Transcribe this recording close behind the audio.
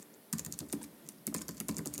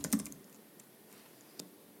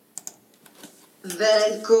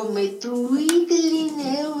Welkom to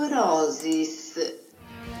Neurosis.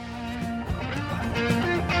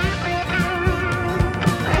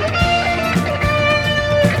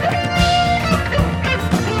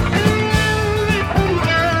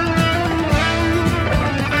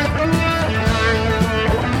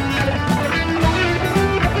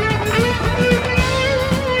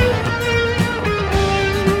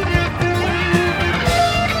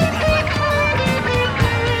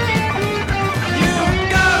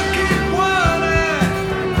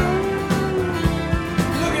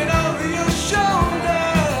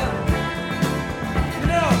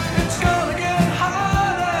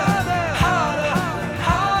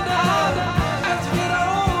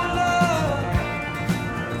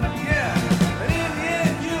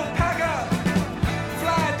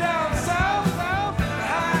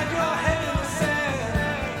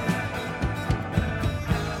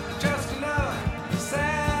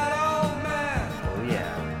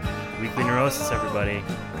 Neurosis, everybody.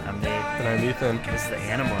 I'm Nate. And I'm Ethan. This is the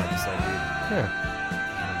animal episode, dude.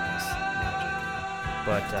 Yeah. Animals. Magic.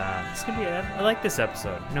 But it's going to be, I like this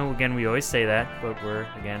episode. Again, we always say that, but we're,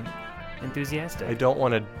 again, enthusiastic. I don't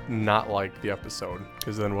want to not like the episode,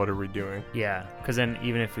 because then what are we doing? Yeah, because then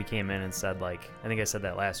even if we came in and said, like, I think I said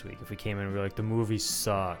that last week, if we came in and we were like, the movie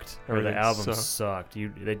sucked, or the album sucked,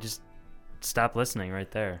 they just stop listening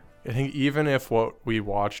right there. I think even if what we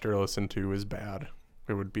watched or listened to is bad,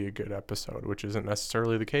 it would be a good episode, which isn't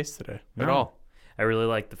necessarily the case today at all. I really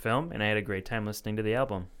liked the film, and I had a great time listening to the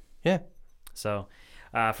album. Yeah. So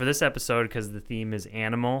for this episode, because the theme is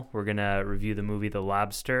animal, we're going to review the movie The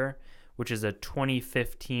Lobster, which is a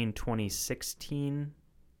 2015-2016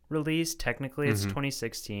 release. Technically, it's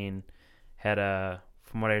 2016. Had a,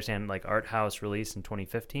 from what I understand, like art house release in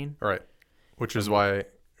 2015. Right. Which is why,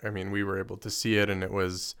 I mean, we were able to see it, and it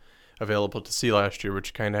was available to see last year, which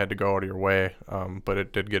you kind of had to go out of your way, but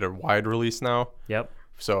it did get a wide release now. Yep.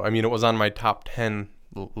 So, I mean, it was on my top 10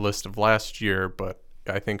 list of last year, but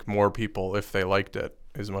I think more people, if they liked it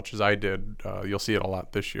as much as I did, you'll see it a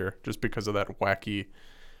lot this year, just because of that wacky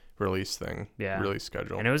release thing, release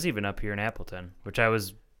schedule. And it was even up here in Appleton, which I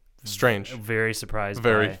was strange, very surprised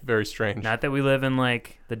by. Very strange. Not that we live in,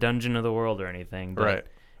 like, the dungeon of the world or anything, but right.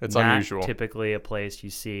 It's not unusual. Typically a place you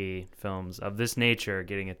see films of this nature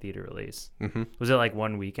getting a theater release. Mm-hmm. Was it like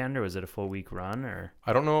one weekend, or was it a full week run? Or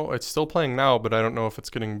I don't know. It's still playing now, but I don't know if it's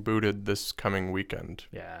getting booted this coming weekend.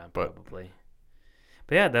 Yeah, probably.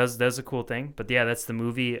 But yeah, that was a cool thing. But yeah, that's the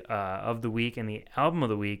movie of the week, and the album of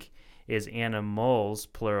the week is Animals,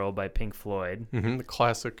 plural, by Pink Floyd. Mm-hmm, the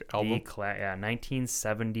classic album.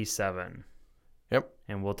 1977. Yep.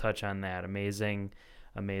 And we'll touch on that.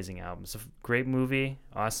 Amazing album. It's a great movie,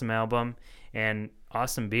 awesome album, and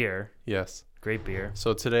awesome beer. Yes. Great beer.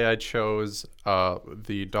 So today I chose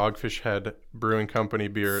the Dogfish Head Brewing Company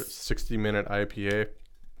beer 60-minute IPA.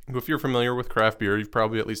 If you're familiar with craft beer, you've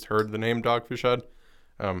probably at least heard the name Dogfish Head.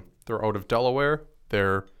 They're out of Delaware.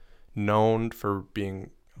 They're known for being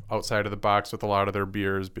outside of the box with a lot of their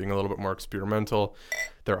beers, being a little bit more experimental.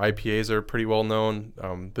 Their IPAs are pretty well known.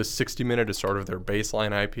 This 60-minute is sort of their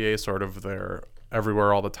baseline IPA, sort of their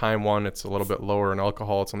everywhere all the time one. It's a little bit lower in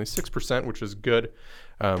alcohol. It's only 6%, which is good.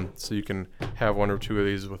 So you can have one or two of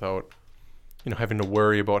these without, having to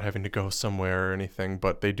worry about having to go somewhere or anything.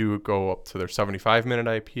 But they do go up to their 75-minute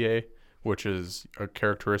IPA, which is a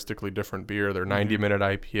characteristically different beer. Their 90-minute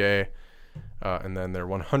IPA, and then their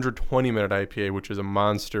 120-minute IPA, which is a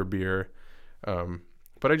monster beer.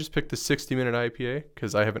 But I just picked the 60-minute IPA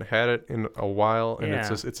because I haven't had it in a while, and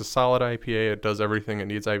it's a solid IPA. It does everything it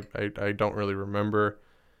needs. I don't really remember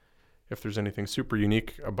if there's anything super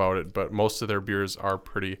unique about it, but most of their beers are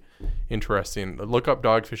pretty interesting. Look up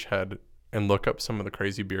Dogfish Head and look up some of the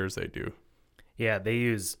crazy beers they do. Yeah, they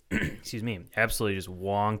use, absolutely just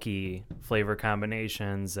wonky flavor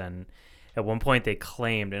combinations, and at one point they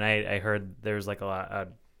claimed, and I heard there's like a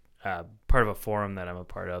part of a forum that I'm a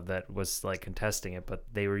part of that was like contesting it, but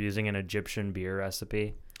they were using an Egyptian beer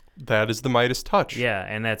recipe. That is the Midas touch. Yeah,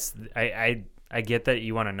 and that's I get that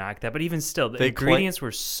you want to knock that, but even still, the ingredients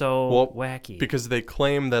were so wacky. Because they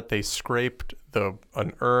claim that they scraped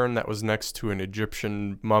an urn that was next to an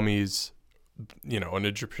Egyptian mummy's, an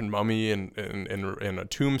Egyptian mummy in a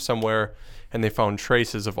tomb somewhere, and they found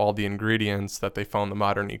traces of all the ingredients that they found the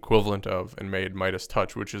modern equivalent of and made Midas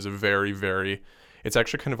touch, which is a very, very... It's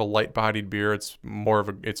actually kind of a light-bodied beer. It's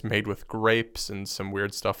it's made with grapes and some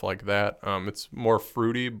weird stuff like that. It's more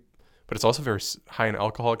fruity, but it's also very high in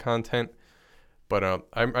alcohol content. But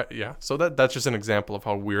so that's just an example of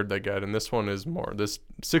how weird they get. And this one is more, this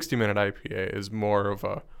 60-minute IPA is more of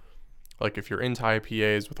a, like, if you're into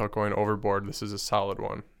IPAs without going overboard, this is a solid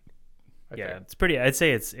one. I Yeah, think. it's pretty. I'd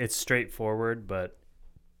say it's straightforward, but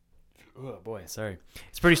oh boy, sorry,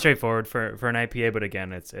 it's pretty straightforward for an IPA. But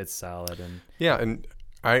again, it's solid and Yeah, and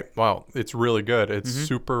it's really good. It's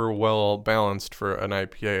super well balanced for an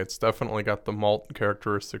IPA. It's definitely got the malt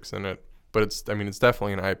characteristics in it, but it's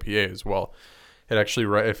definitely an IPA as well. It actually,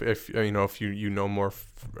 if you know, if you know more,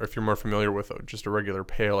 if you're more familiar with just a regular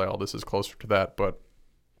pale ale, this is closer to that. But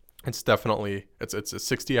it's definitely it's a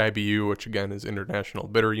 60 IBU, which again is international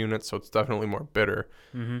bitter unit, so it's definitely more bitter.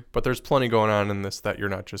 But there's plenty going on in this that you're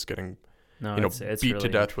not just getting, it's beat really to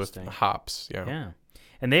death with interesting. hops. Yeah. Yeah,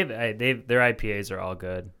 and their IPAs are all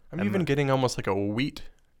good. I'm even getting almost like a wheat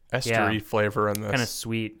estery flavor in this. Kind of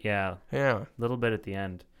sweet, yeah. Yeah. A little bit at the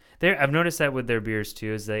end. I've noticed that with their beers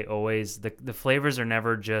too, is they always the flavors are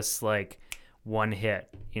never just like one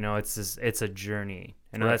hit. It's a journey.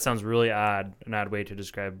 I know that sounds really an odd way to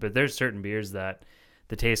describe it, but there's certain beers that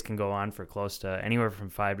the taste can go on for close to anywhere from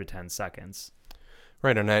 5 to 10 seconds.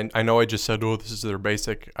 Right, and I know I just said, this is their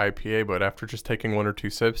basic IPA, but after just taking one or two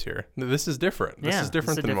sips here, this is different. This is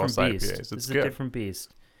different than most IPAs. It's This is good. a different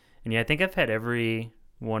beast. And yeah, I think I've had every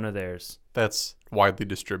one of theirs. That's widely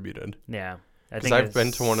distributed. Yeah. I 'Cause think I've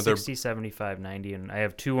been to one of their 60, 75, 90, and I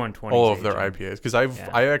have two 120s. All of their aging. IPAs. Because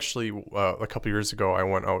I actually, a couple years ago, I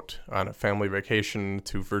went out on a family vacation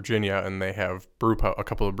to Virginia, and they have a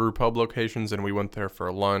couple of brew pub locations, and we went there for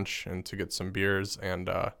lunch and to get some beers, and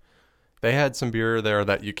they had some beer there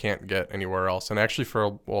that you can't get anywhere else. And actually, for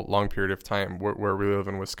a long period of time, where we live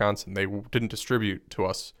in Wisconsin, they didn't distribute to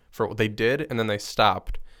us. They did, and then they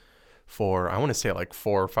stopped for, I want to say, like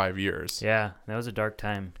 4 or 5 years. Yeah, that was a dark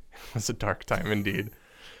time. It was a dark time indeed.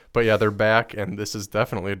 But yeah, they're back, and this is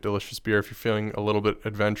definitely a delicious beer. If you're feeling a little bit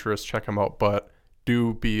adventurous, check them out. But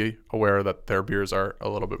do be aware that their beers are a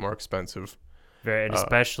little bit more expensive. And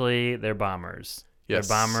especially their bombers. Yes.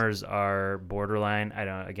 Their bombers are borderline.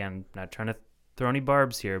 Not trying to throw any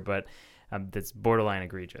barbs here, but that's borderline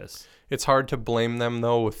egregious. It's hard to blame them,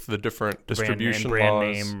 though, with the different distribution brand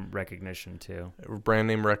laws. name recognition, too. Brand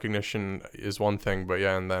name recognition is one thing, but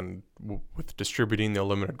yeah, and then with distributing the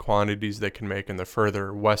limited quantities they can make, and the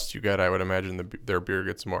further west you get, I would imagine their beer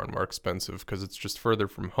gets more and more expensive because it's just further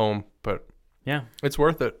from home. But yeah, it's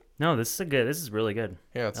worth it. No, this is really good.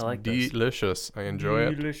 Yeah, it's I like delicious. I enjoy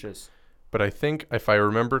it. Delicious. But I think, if I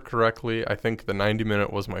remember correctly, I think the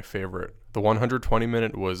 90-minute was my favorite. The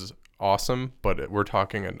 120-minute was awesome, but we're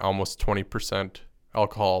talking an almost 20%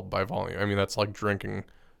 alcohol by volume. I mean, that's like drinking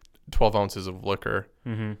 12 ounces of liquor,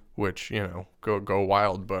 which, go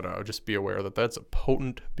wild. But just be aware that that's a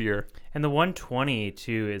potent beer. And the 120,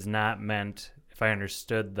 too, is not meant, if I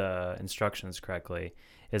understood the instructions correctly,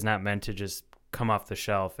 is not meant to just come off the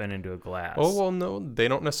shelf and into a glass. Oh, well, no, they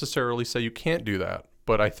don't necessarily say you can't do that.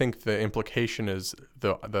 But I think the implication is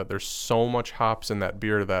that there's so much hops in that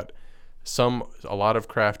beer that a lot of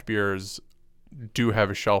craft beers do have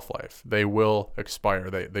a shelf life. They will expire.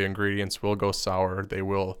 The ingredients will go sour. They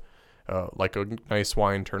will, like a nice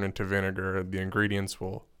wine, turn into vinegar. The ingredients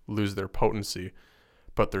will lose their potency.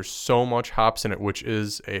 But there's so much hops in it, which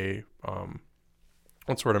is a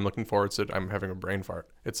what's the word I'm looking for? I'm having a brain fart.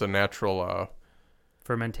 It's a natural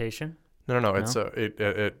fermentation. No. It's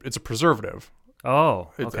a preservative. Oh,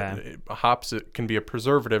 okay. Hops, it can be a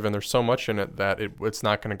preservative, and there's so much in it that it's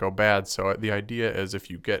not going to go bad. So the idea is, if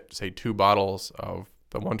you get, say, 2 bottles of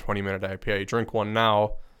the 120-minute IPA, drink one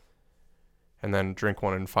now, and then drink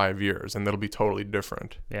one in 5 years, and it'll be totally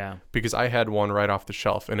different. Yeah. Because I had one right off the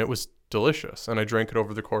shelf, and it was delicious, and I drank it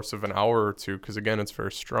over the course of an hour or two, because, again, it's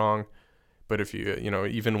very strong. But if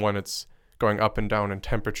even when it's going up and down in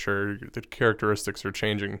temperature, the characteristics are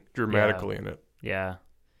changing dramatically in it. Yeah.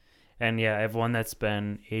 And yeah, I have one that's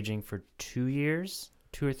been aging for 2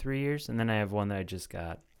 or 3 years, and then I have one that I just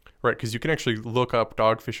got. Right, because you can actually look up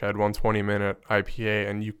Dogfish Head 120-minute IPA,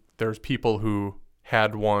 and there's people who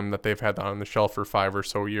had one that they've had on the shelf for 5 or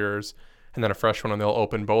so years, and then a fresh one, and they'll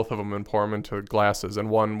open both of them and pour them into glasses, and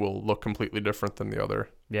one will look completely different than the other.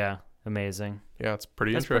 Yeah, amazing. Yeah, it's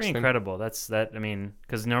pretty That's interesting. pretty incredible.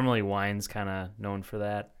 Because normally wine's kind of known for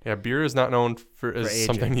that. Yeah, beer is not known for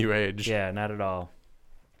something you age. Yeah, not at all.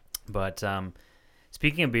 But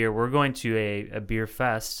speaking of beer, we're going to a beer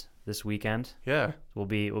fest this weekend. Yeah. We'll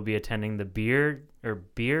be attending the Beer,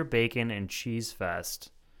 Bacon, and Cheese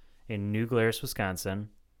Fest in New Glarus, Wisconsin,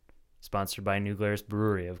 sponsored by New Glarus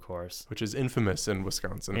Brewery, of course. Which is infamous in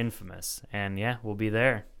Wisconsin. Infamous. And yeah, we'll be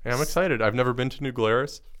there. Yeah, I'm excited. I've never been to New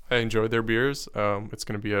Glarus. I enjoyed their beers. It's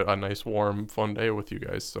going to be a nice, warm, fun day with you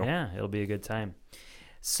guys. So yeah, it'll be a good time.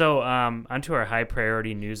 So onto our high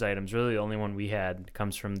priority news items. Really, the only one we had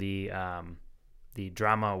comes from the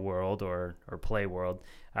drama world or play world,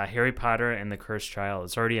 Harry Potter and the Cursed Child.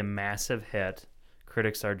 It's already a massive hit.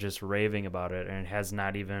 Critics are just raving about it, and it has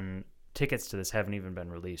not even tickets to this haven't even been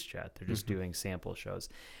released yet. They're just doing sample shows.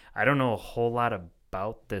 I don't know a whole lot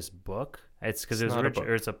about this book. It's because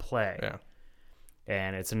it's a play. Yeah.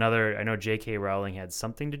 And it's another. I know J.K. Rowling had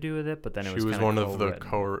something to do with it, but then it was. She was kind one of of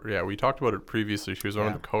the Yeah, we talked about it previously. She was one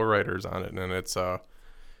of the co-writers on it, and it's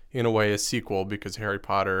in a way a sequel because Harry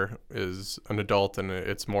Potter is an adult, and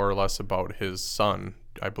it's more or less about his son.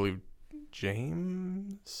 I believe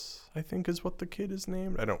James, I think, is what the kid is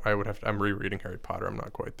named. I'm rereading Harry Potter. I'm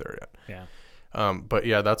not quite there yet. Yeah. But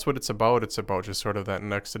yeah, that's what it's about. It's about just sort of that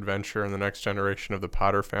next adventure and the next generation of the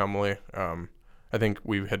Potter family. I think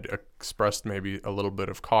we had expressed maybe a little bit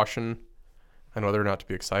of caution on whether or not to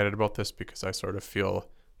be excited about this because I sort of feel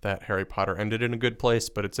that Harry Potter ended in a good place,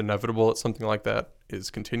 but it's inevitable that something like that is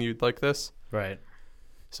continued like this. Right.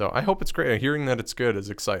 So I hope it's great. Hearing that it's good is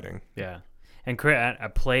exciting. Yeah. And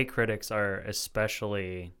play critics are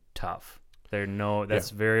especially tough. That's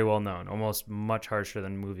very well known, almost much harsher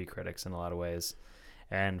than movie critics in a lot of ways.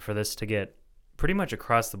 And for this to get pretty much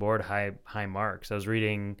across the board high marks. I was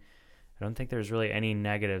reading, I don't think there's really any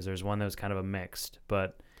negatives. There's one that was kind of a mixed,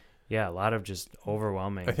 but yeah, a lot of just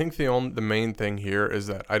overwhelming. I think the main thing here is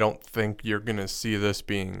that I don't think you're going to see this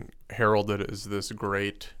being heralded as this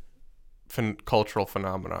great cultural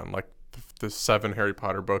phenomenon like the 7 Harry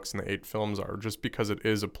Potter books and the 8 films are, just because it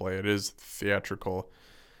is a play, it is theatrical.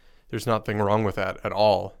 There's nothing wrong with that at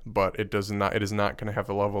all, but it is not going to have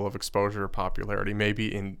the level of exposure or popularity.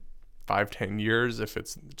 Maybe in 5-10 years, if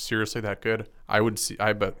it's seriously that good, I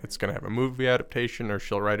bet it's going to have a movie adaptation, or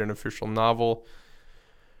she'll write an official novel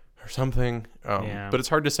or something. But it's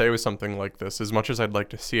hard to say with something like this. As much as I'd like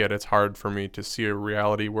to see it, it's hard for me to see a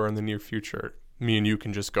reality where in the near future me and you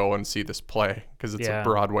can just go and see this play because it's a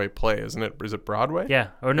Broadway play, isn't it? Is it Broadway? Yeah.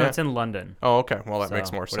 Or no, it's in London. Oh, okay. Well, that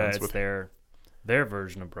makes more sense. It's their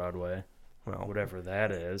version of Broadway. Well, whatever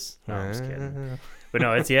that is. No, I'm just kidding. But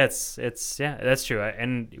no, it's that's true.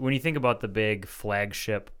 And when you think about the big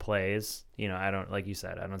flagship plays, I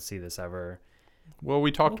don't see this ever. Well,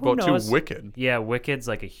 we talked about too Wicked. Yeah, Wicked's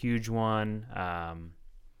like a huge one.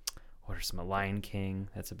 What are some? Lion King,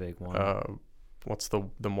 that's a big one. What's the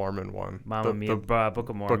Mormon one? Mamma Mia, Book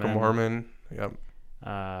of Mormon. Book of Mormon.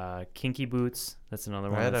 Yep. Kinky Boots. That's another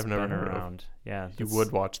one that that's I've never been heard around. Of. Yeah, you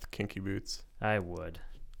would watch the Kinky Boots. I would.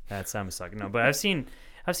 I'm a sucker. No, but I've seen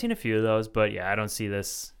a few of those. But yeah, I don't see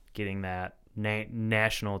this getting that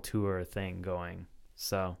national tour thing going.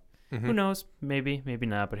 So who knows? Maybe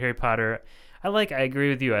not. But Harry Potter, I agree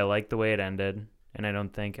with you. I like the way it ended, and I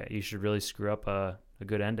don't think you should really screw up a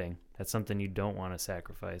good ending. That's something you don't want to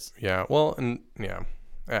sacrifice. Yeah. Well, and yeah.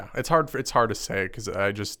 It's hard to say because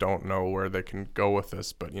I just don't know where they can go with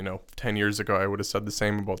this. But 10 years ago, I would have said the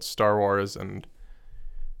same about Star Wars, and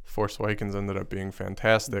Force Awakens ended up being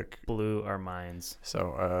fantastic. Blew our minds.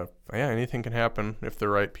 So anything can happen if the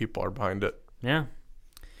right people are behind it. Yeah.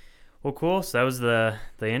 Well, cool. So that was the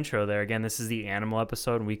intro there. Again, this is the animal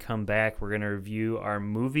episode. When we come back, we're going to review our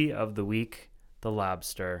movie of the week, The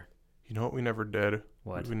Lobster. You know what we never did?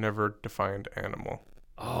 What? We never defined animal.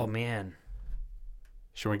 Oh, man.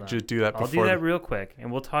 Should we just do that before? I'll do that real quick,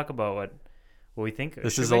 and we'll talk about what we think.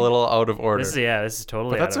 This is a little out of order. This is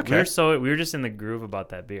totally but that's out of okay. We were just in the groove about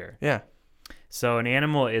that beer. Yeah. So an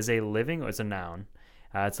animal is it's a noun.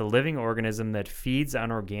 It's a living organism that feeds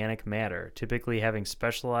on organic matter, typically having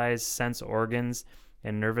specialized sense organs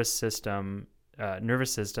and nervous system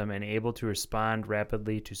and able to respond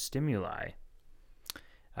rapidly to stimuli.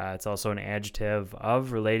 It's also an adjective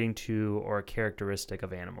of, relating to, or characteristic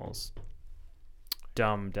of animals.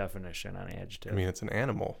 Dumb definition on adjective. I mean, it's an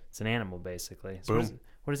animal. It's an animal, basically. So Boom.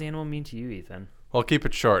 What does animal mean to you, Ethan? Well, I'll keep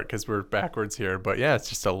it short because we're backwards here. But yeah, it's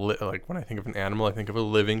just when I think of an animal, I think of a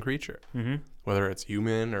living creature. Mm-hmm. Whether it's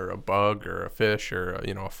human or a bug or a fish or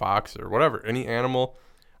a fox or whatever, any animal.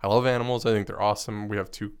 I love animals. I think they're awesome. We have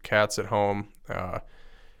 2 cats at home.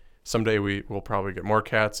 Someday we will probably get more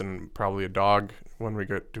cats and probably a dog when we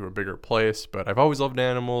get to a bigger place. But I've always loved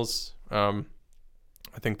animals.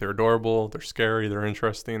 I think they're adorable. They're scary. They're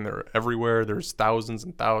interesting. They're everywhere. There's thousands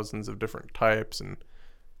and thousands of different types, and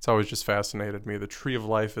it's always just fascinated me. The tree of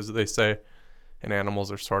life, as they say, and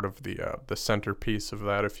animals are sort of the centerpiece of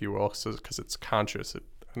that, if you will, because it's conscious.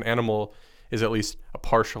 An animal is at least a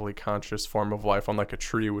partially conscious form of life, unlike a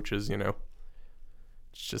tree, which is it's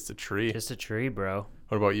just a tree. Just a tree, bro.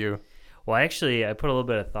 What about you? Well, actually, I put a little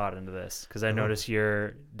bit of thought into this because I noticed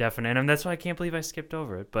you're definite, and that's why I can't believe I skipped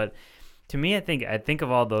over it. But to me, I think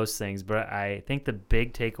of all those things, but I think the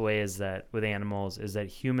big takeaway is that with animals is that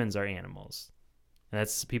humans are animals. And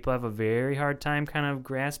that's people have a very hard time kind of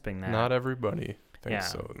grasping that. Not everybody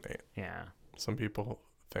thinks so, Nate. Yeah. Some people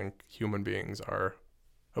think human beings are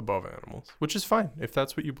above animals, which is fine. If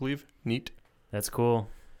that's what you believe, neat. That's cool.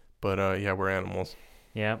 But yeah, we're animals.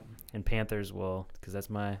 Yeah, and panthers will, because that's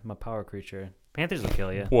my power creature. Panthers will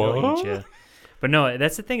kill you. What? They'll eat you. But no,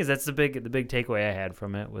 that's the thing is that's the big takeaway I had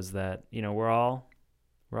from it was that, you know, we're all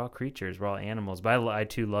creatures, we're all animals. But I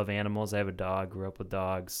too love animals. I have a dog, grew up with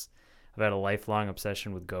dogs. I've had a lifelong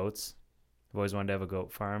obsession with goats. I've always wanted to have a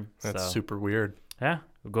goat farm. That's super weird. Yeah,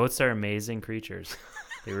 goats are amazing creatures.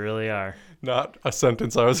 They really are. Not a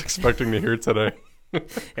sentence I was expecting to hear today.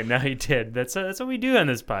 And now you did. That's what we do on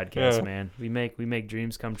this podcast, man. We make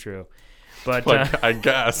dreams come true. But like, I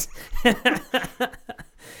guess.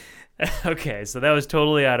 Okay, so that was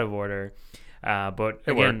totally out of order. But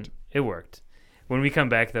again, it worked. When we come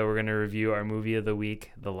back, though, we're going to review our movie of the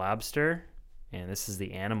week, The Lobster. And this is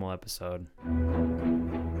the animal episode.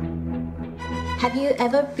 Have you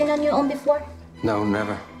ever been on your own before? No,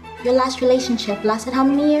 never. Your last relationship lasted how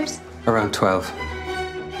many years? Around 12.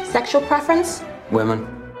 Sexual preference? Women.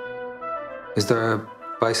 Is there a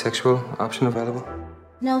bisexual option available?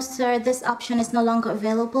 No, sir. This option is no longer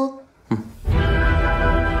available.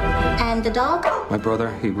 And the dog? My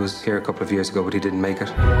brother, he was here a couple of years ago, but he didn't make it.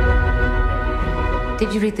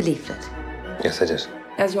 Did you read the leaflet? Yes, I did.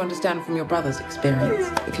 As you understand from your brother's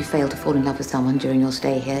experience, if you fail to fall in love with someone during your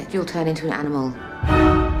stay here, you'll turn into an animal.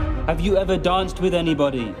 Have you ever danced with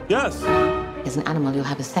anybody? Yes. As an animal, you'll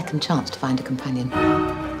have a second chance to find a companion.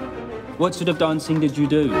 What sort of dancing did you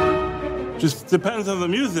do? Just depends on the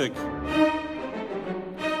music.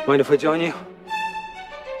 Mind if I join you?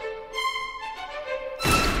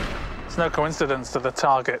 It's no coincidence that the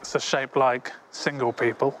targets are shaped like single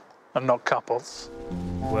people and not couples.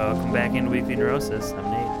 Welcome back into Weekly Neurosis. I'm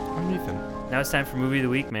Nate. I'm Ethan. Now it's time for Movie of the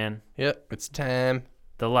Week, man. Yep, it's time.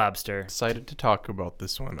 The Lobster. Excited to talk about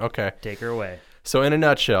this one. Okay. Take her away. So in a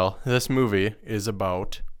nutshell, this movie is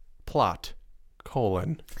about plot,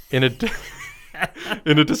 in a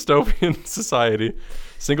dystopian society,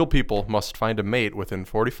 single people must find a mate within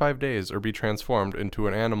 45 days or be transformed into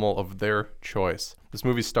an animal of their choice. This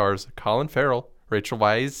movie stars Colin Farrell, Rachel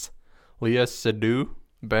Weisz, Leah Seydoux,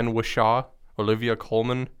 Ben Whishaw, Olivia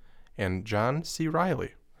Colman, and John C.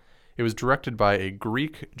 Reilly. It was directed by a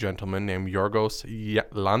Greek gentleman named Yorgos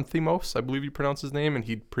Lanthimos, I believe you pronounce his name, and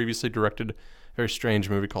he previously directed a very strange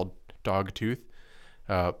movie called Dogtooth.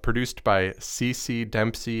 Produced by C.C.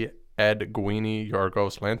 Dempsey, Ed Guini,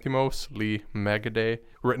 Yorgos Lanthimos, Lee Magade.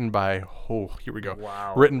 Written by,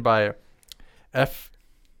 Wow. Written by Efthimis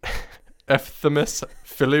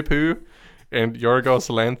Philippou and Yorgos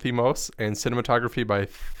Lanthimos, and cinematography by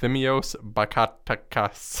Thimios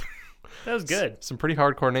Bakatakas. That was good. Some pretty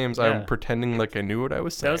hardcore names. Yeah. I'm pretending like I knew what I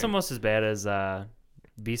was saying. That was almost as bad as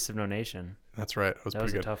Beasts of No Nation. That's right. That was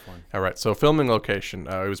pretty good. A tough one. All right. So filming location.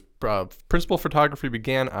 It was principal photography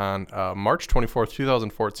began on March 24th,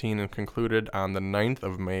 2014 and concluded on the 9th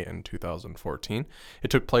of May in 2014.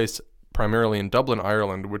 It took place primarily in Dublin,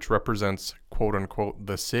 Ireland, which represents, quote unquote,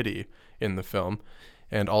 the city in the film,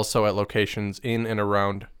 and also at locations in and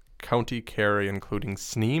around County Kerry, including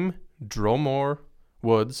Sneem, Dromore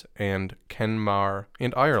Woods, and Kenmare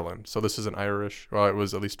in Ireland. So this is it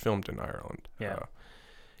was at least filmed in Ireland. Yeah.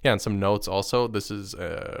 And some notes also. This is,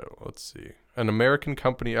 an American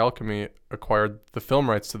company, Alchemy, acquired the film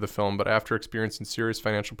rights to the film, but after experiencing serious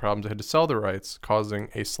financial problems, they had to sell the rights, causing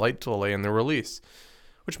a slight delay in the release.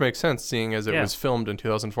 Which makes sense, seeing as it was filmed in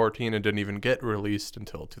 2014 and didn't even get released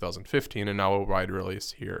until 2015, and now a wide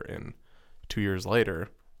release here in 2 years later,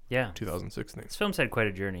 2016. This film's had quite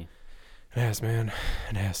a journey. It has, man.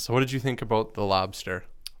 It has. So what did you think about The Lobster?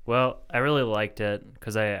 Well, I really liked it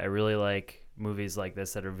because I really like movies like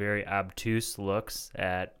this that are very obtuse looks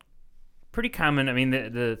at pretty common. I mean,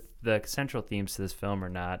 the central themes to this film are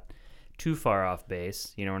not too far off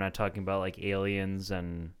base. You know, we're not talking about like aliens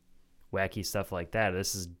and wacky stuff like that.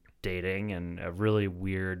 This is dating and a really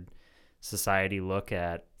weird society look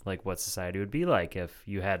at like what society would be like if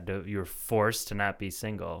you were forced to not be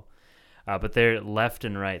single. But they're left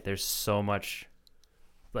and right. There's so much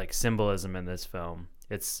like symbolism in this film.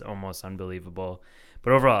 It's almost unbelievable.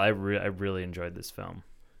 But overall, I really enjoyed this film.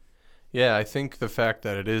 Yeah, I think the fact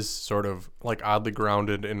that it is sort of like oddly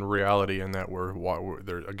grounded in reality, and that we're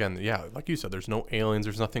there again. Yeah, like you said, there's no aliens.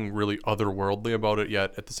 There's nothing really otherworldly about it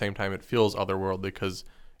yet. At the same time, it feels otherworldly because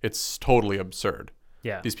it's totally absurd.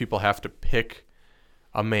 Yeah, these people have to pick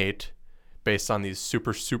a mate based on these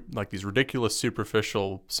like these ridiculous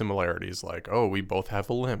superficial similarities, like, oh, we both have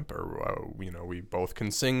a limp, or we both can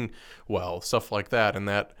sing well, stuff like that, and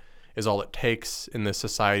that is all it takes in this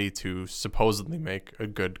society to supposedly make a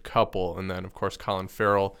good couple. And then, of course, Colin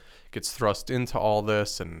Farrell gets thrust into all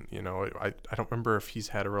this. And, you know, I don't remember if he's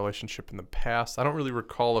had a relationship in the past. I don't really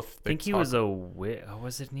recall if I think he was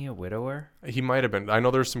wasn't he a widower? He might have been. I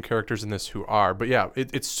know there's some characters in this who are. But, yeah,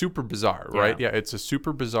 it's super bizarre, right? Yeah, it's a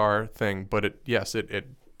super bizarre thing. But,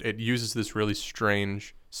 it uses this really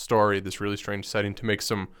strange story, this really strange setting to make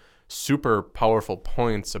some super powerful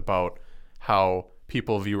points about how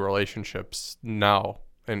people view relationships now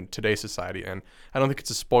in today's society. And I don't think it's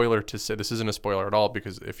a spoiler to say, this isn't a spoiler at all,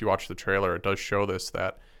 because if you watch the trailer, it does show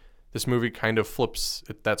that this movie kind of flips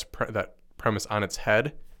that premise on its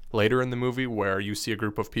head later in the movie, where you see a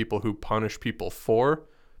group of people who punish people for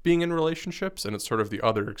being in relationships, and it's sort of the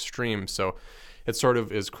other extreme. So it sort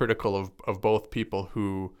of is critical of both people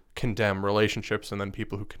who condemn relationships and then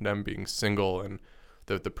people who condemn being single, and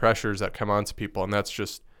the pressures that come onto people. And that's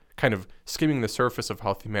just kind of skimming the surface of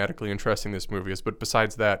how thematically interesting this movie is. But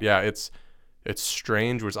besides that, yeah, it's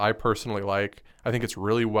strange, which I personally like. I think it's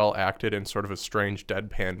really well acted in sort of a strange,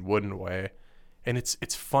 deadpan, wooden way. And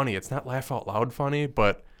it's funny. It's not laugh out loud funny,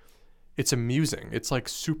 but it's amusing. It's like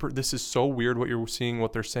this is so weird what you're seeing,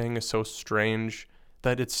 what they're saying is so strange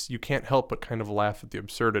that you can't help but kind of laugh at the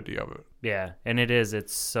absurdity of it. Yeah, and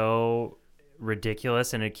it's so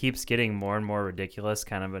ridiculous, and it keeps getting more and more ridiculous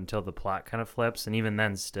kind of until the plot kind of flips, and even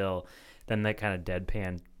then that kind of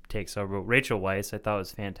deadpan takes over. But Rachel Weisz I thought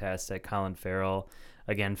was fantastic. Colin Farrell,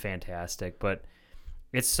 again, fantastic. But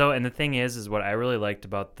and the thing is what I really liked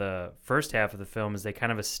about the first half of the film is they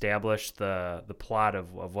kind of established the plot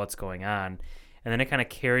of what's going on, and then it kind of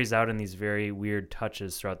carries out in these very weird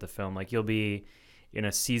touches throughout the film. Like you'll be in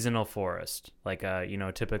a seasonal forest, like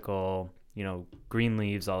a typical green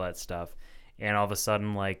leaves, all that stuff. And all of a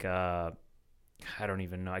sudden, like, I don't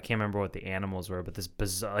even know. I can't remember what the animals were, but this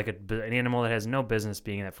bizarre, like an animal that has no business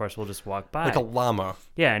being in that forest will just walk by. Like a llama.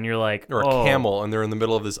 Yeah, and you're like, or a camel, and they're in the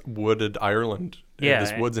middle of this wooded Ireland. Yeah.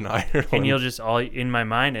 This woods in Ireland. And you'll just, all in my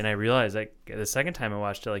mind, and I realized, like, the second time I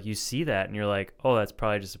watched it, like, you see that, and you're like, oh, that's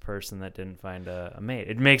probably just a person that didn't find a mate.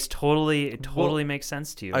 It totally makes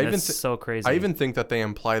sense to you. That's so crazy. I even think that they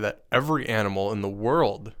imply that every animal in the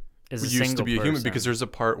world used to be a human, because there's a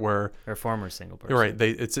part where or former single person. You're right.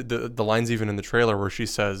 It's the lines even in the trailer where she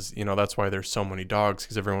says, that's why there's so many dogs,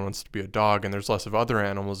 because everyone wants to be a dog, and there's less of other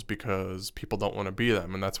animals because people don't want to be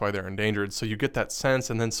them, and that's why they're endangered. So you get that sense,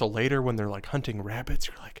 and then so later when they're like hunting rabbits,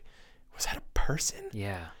 you're like, was that a person?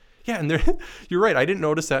 Yeah. Yeah, and you're right. I didn't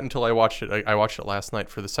notice that until I watched it. I watched it last night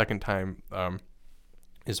for the second time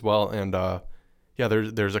as well, and yeah,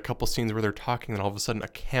 there's a couple scenes where they're talking, and all of a sudden a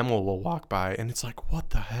camel will walk by, and it's like,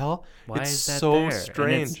 what the hell? Why is that so there?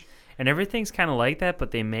 Strange. And everything's kind of like that,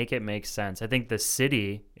 but they make it make sense. I think the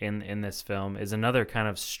city in this film is another kind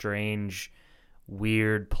of strange,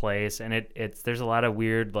 weird place, and there's a lot of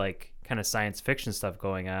weird, like, kind of science fiction stuff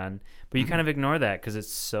going on, but you kind of ignore that because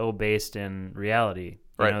it's so based in reality.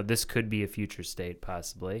 Right. This could be a future state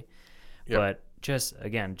possibly, Yep. but just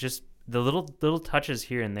the little touches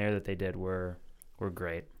here and there that they did were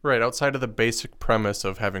great. Right, outside of the basic premise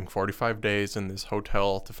of having 45 days in this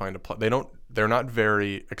hotel to find a place, they're not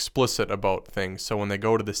very explicit about things. So when they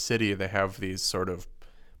go to the city, they have these sort of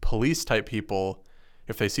police type people.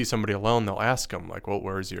 If they see somebody alone, they'll ask them, like, well,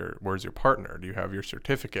 where's your partner? Do you have your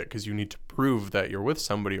certificate? Because you need to prove that you're with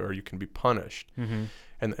somebody, or you can be punished. Mm-hmm.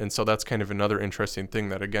 And so that's kind of another interesting thing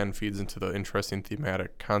that, again, feeds into the interesting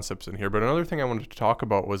thematic concepts in here. But another thing I wanted to talk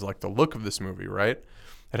about was, like, the look of this movie, right?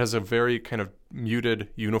 It has a very kind of muted,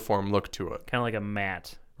 uniform look to it. Kind of like a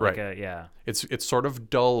matte. Right. Yeah. It's sort of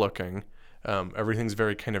dull looking. Everything's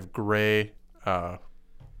very kind of gray,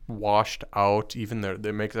 washed out. Even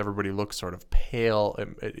it makes everybody look sort of pale.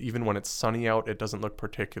 Even when it's sunny out, it doesn't look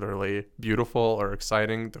particularly beautiful or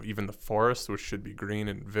exciting. Even the forest, which should be green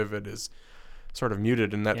and vivid, is sort of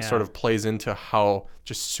muted. And that sort of plays into how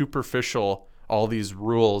just superficial all these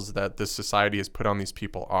rules that this society has put on these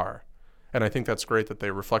people are. And I think that's great that they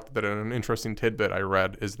reflected that. And an interesting tidbit I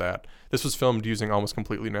read is that this was filmed using almost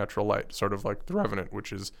completely natural light, sort of like The Revenant,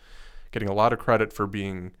 which is getting a lot of credit for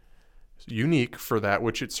being unique for that,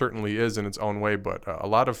 which it certainly is in its own way. But a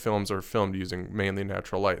lot of films are filmed using mainly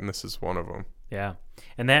natural light, and this is one of them. Yeah.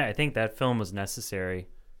 And I think that film was necessary,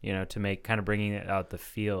 to make kind of bringing out the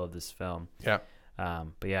feel of this film. Yeah.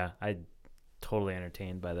 But yeah, I totally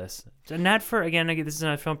entertained by this. Not for, again, this is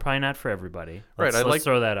a film probably not for everybody. Let's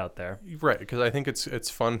throw that out there. Right, because I think it's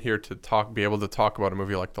fun here to be able to talk about a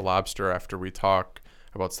movie like The Lobster after we talk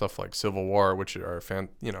about stuff like Civil War, which are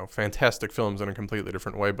fantastic films in a completely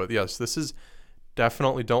different way. But yes, this is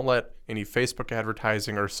definitely, don't let any Facebook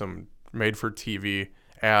advertising or some made-for-TV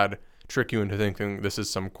ad trick you into thinking this is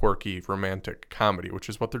some quirky romantic comedy, which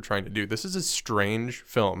is what they're trying to do. This is a strange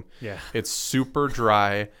film. Yeah. It's super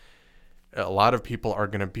dry. A lot of people are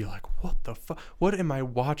going to be like, what the fuck? What am I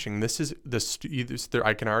watching? This is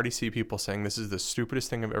I can already see people saying this is the stupidest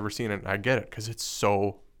thing I've ever seen. And I get it because it's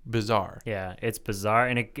so bizarre. Yeah, it's bizarre.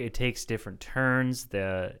 And it takes different turns.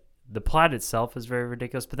 The plot itself is very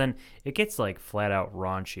ridiculous, but then it gets like flat out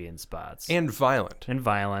raunchy in spots. And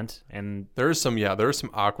violent. And there is some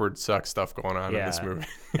awkward sex stuff going on in this movie.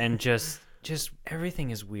 And just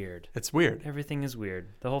everything is weird. It's weird. Everything is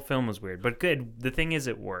weird. The whole film was weird, but good. The thing is,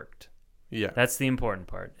 it worked. Yeah. That's the important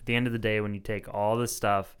part. At the end of the day, when you take all this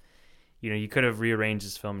stuff, you could have rearranged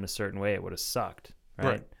this film in a certain way. It would have sucked,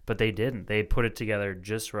 right? But they didn't. They put it together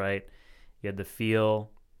just right. You had the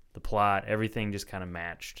feel, the plot, everything just kind of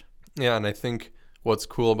matched. Yeah, and I think what's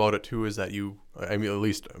cool about it too is that at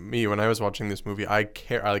least me, when I was watching this movie, I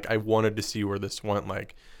wanted to see where this went.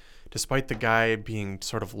 Like, despite the guy being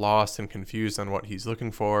sort of lost and confused on what he's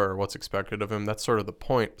looking for or what's expected of him, that's sort of the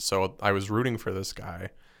point. So I was rooting for this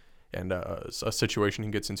guy. And a situation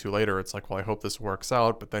he gets into later, it's like, well, I hope this works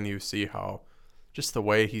out. But then you see how just the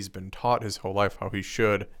way he's been taught his whole life, how he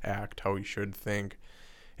should act, how he should think,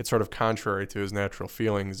 it's sort of contrary to his natural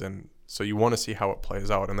feelings. And so you want to see how it plays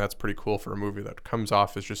out. And that's pretty cool for a movie that comes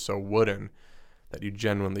off as just so wooden that you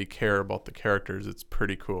genuinely care about the characters. It's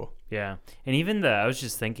pretty cool. Yeah. And even I was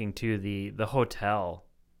just thinking too, the hotel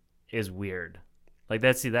is weird. Like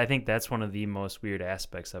I think that's one of the most weird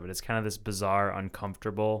aspects of it. It's kind of this bizarre,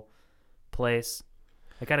 uncomfortable place.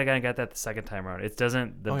 I kind of got that the second time around. It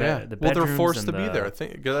doesn't the bedrooms, well, they're forced to be there. I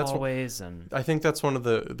think that's hallways and I think that's one of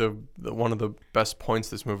the one of the best points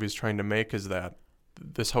this movie is trying to make is that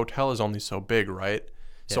this hotel is only so big, right?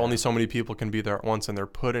 So only so many people can be there at once, and they're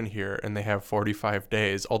put in here, and they have 45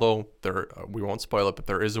 days. Although we won't spoil it, but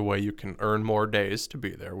there is a way you can earn more days to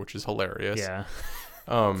be there, which is hilarious. Yeah.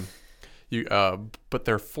 But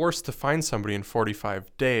they're forced to find somebody in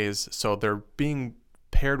 45 days, so they're being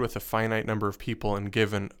paired with a finite number of people and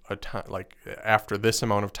given a time, like after this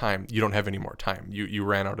amount of time, you don't have any more time. You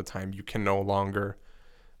ran out of time. You can no longer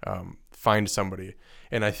find somebody.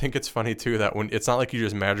 And I think it's funny too that when it's not like you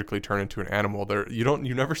just magically turn into an animal.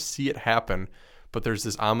 You never see it happen, but there's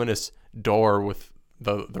this ominous door with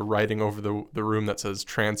the writing over the room that says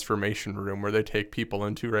transformation room, where they take people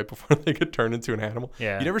into right before they get turned into an animal.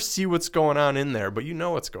 Yeah. You never see what's going on in there, but you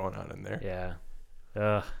know what's going on in there.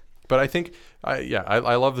 Yeah. But I think,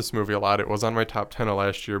 I love this movie a lot. It was on my top 10 of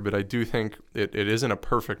last year, but I do think it isn't a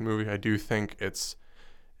perfect movie. I do think its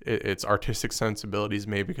artistic sensibilities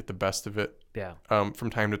maybe get the best of it. Yeah. From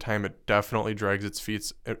time to time, it definitely drags its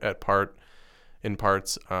feet in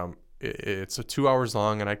parts. It's 2 hours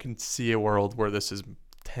long, and I can see a world where this is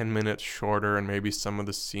 10 minutes shorter, and maybe some of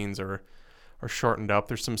the scenes are shortened up.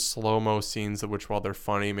 There's some slow-mo scenes which, while they're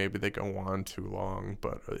funny, maybe they go on too long.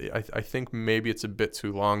 But I think maybe it's a bit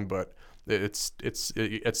too long, but it's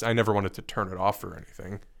I never wanted to turn it off or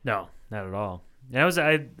anything. No, not at all.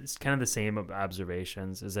 It's kind of the same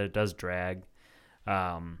observations, is that it does drag.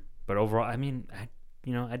 But overall, I mean, I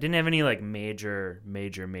didn't have any like major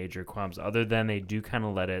qualms, other than they do kind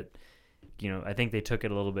of let it, I think they took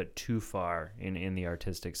it a little bit too far in the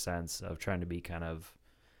artistic sense of trying to be kind of,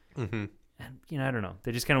 and I don't know,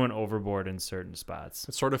 they just kind of went overboard in certain spots.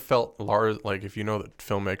 It sort of felt like, if you know the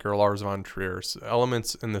filmmaker Lars von Trier's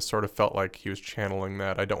elements in this sort of felt like he was channeling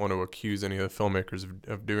that. I don't want to accuse any of the filmmakers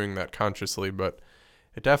of doing that consciously, but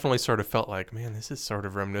it definitely sort of felt like, man, this is sort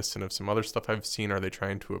of reminiscent of some other stuff I've seen. Are they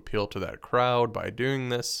trying to appeal to that crowd by doing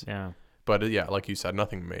this? Yeah. But yeah, like you said,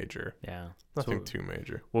 nothing major. Yeah. Nothing too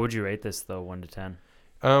major. What would you rate this though, 1 to 10?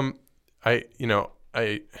 I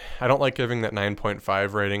don't like giving that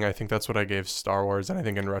 9.5 rating. I think that's what I gave Star Wars, and I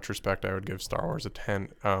think in retrospect I would give Star Wars a 10.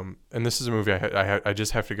 And this is a movie I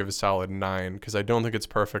just have to give a solid 9, because I don't think it's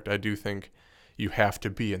perfect. I do think you have to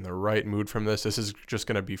be in the right mood from this. This is just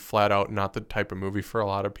going to be flat out not the type of movie for a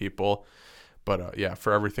lot of people. But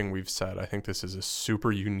for everything we've said, I think this is a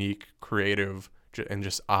super unique, creative, and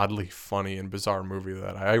just oddly funny and bizarre movie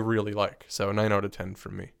that I really like. So 9 out of 10 for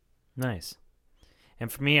me. Nice.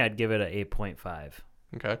 And for me, I'd give it an 8.5.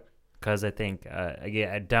 Okay. Because I think,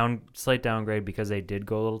 again, a slight downgrade because they did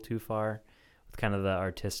go a little too far with kind of the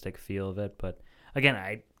artistic feel of it. But again,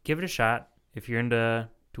 I'd give it a shot. If you're into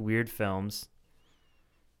weird films,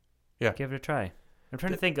 give it a try. I'm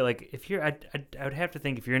trying to think, like, if you're, I would have to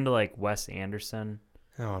think if you're into like Wes Anderson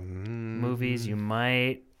movies, you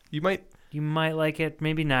might like it.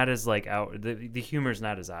 Maybe not as like out. The humor's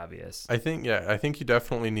not as obvious. I think you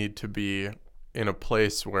definitely need to be in a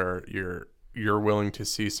place where you're you're willing to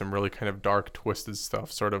see some really kind of dark, twisted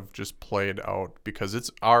stuff sort of just played out, because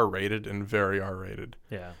it's R-rated and very R-rated.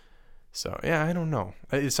 Yeah. So, yeah, I don't know.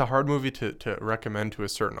 It's a hard movie to recommend to a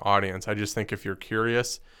certain audience. I just think if you're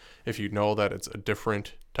curious, if you know that it's a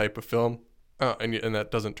different type of film, and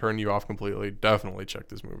that doesn't turn you off completely, definitely check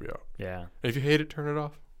this movie out. Yeah. And if you hate it, turn it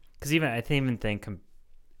off. Because I think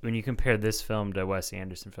when you compare this film to Wes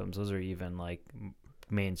Anderson films, those are even like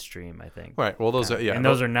mainstream, I think. Right. Well, those are, yeah. And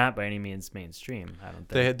those are not by any means mainstream, I don't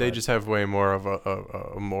think. They just have way more of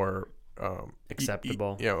a more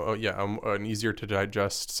acceptable. An easier to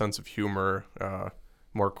digest sense of humor,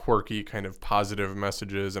 more quirky kind of positive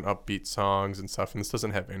messages and upbeat songs and stuff. And this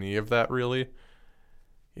doesn't have any of that really.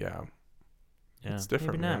 Yeah. It's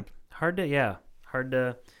different, maybe not. man. Hard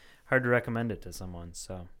to recommend it to someone.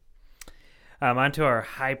 So, on to our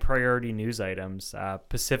high priority news items.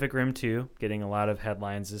 Pacific Rim 2 getting a lot of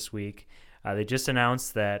headlines this week. They just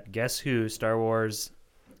announced that guess who, Star Wars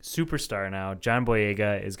superstar now, John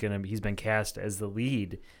Boyega he's been cast as the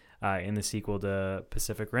lead in the sequel to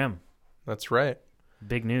Pacific Rim. That's right.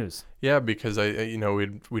 Big news. Yeah, because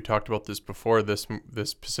we talked about this before. This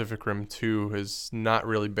Pacific Rim 2 has not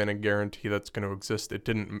really been a guarantee that's going to exist. It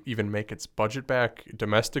didn't even make its budget back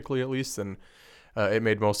domestically, at least, and it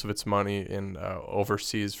made most of its money in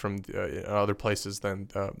overseas from other places than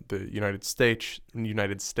the United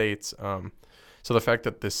States. So the fact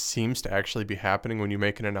that this seems to actually be happening when you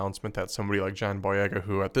make an announcement that somebody like John Boyega,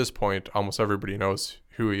 who at this point almost everybody knows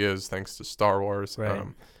who he is thanks to Star Wars, right.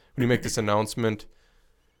 When you make this announcement,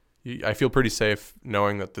 I feel pretty safe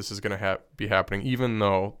knowing that this is going to be happening, even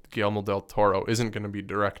though Guillermo del Toro isn't going to be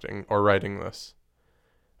directing or writing this.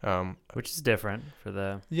 Which is different for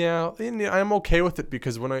the... Yeah, and I'm okay with it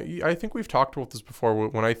because when I think we've talked about this before.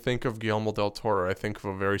 When I think of Guillermo del Toro, I think of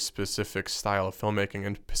a very specific style of filmmaking,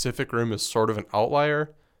 and Pacific Rim is sort of an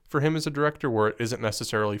outlier for him as a director, where it isn't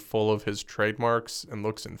necessarily full of his trademarks and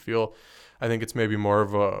looks and feel. I think it's maybe more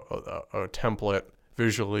of a template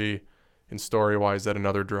visually and story-wise that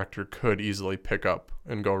another director could easily pick up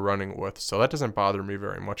and go running with. So that doesn't bother me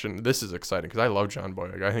very much. And this is exciting because I love John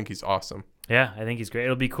Boyega. I think he's awesome. Yeah, I think he's great.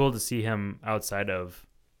 It'll be cool to see him outside of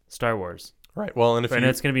Star Wars. Right. Well, and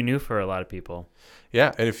it's going to be new for a lot of people.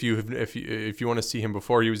 Yeah, and if you want to see him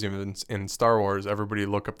before he was even in Star Wars, everybody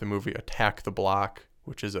look up the movie Attack the Block,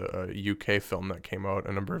 which is a UK film that came out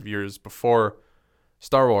a number of years before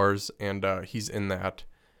Star Wars, and he's in that,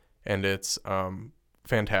 and it's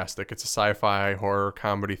fantastic. It's a sci-fi horror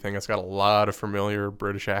comedy thing. It's got a lot of familiar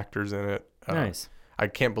British actors in it. Nice. I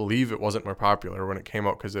can't believe it wasn't more popular when it came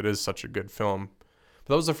out because it is such a good film.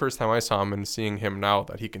 But that was the first time I saw him, and seeing him now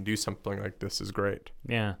that he can do something like this is great.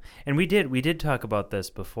 Yeah, and we did talk about this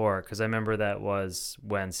before because I remember that was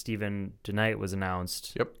when Stephen DeKnight was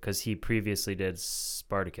announced. Yep. Because he previously did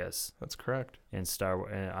Spartacus. That's correct. In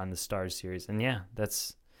on the Stars series, and yeah,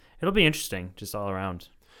 it'll be interesting just all around.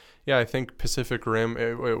 Yeah, I think Pacific Rim,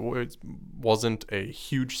 it wasn't a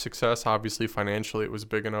huge success. Obviously, financially, it was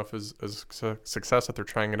big enough as success that they're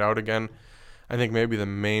trying it out again. I think maybe the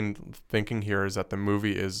main thinking here is that the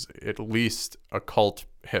movie is at least a cult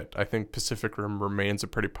hit. I think Pacific Rim remains a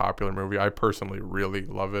pretty popular movie. I personally really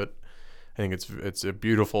love it. I think it's a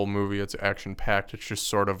beautiful movie. It's action-packed. It's just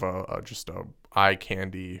sort of a eye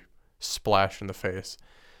candy splash in the face.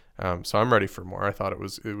 So I'm ready for more. I thought it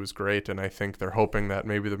was great, and I think they're hoping that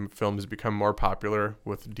maybe the film has become more popular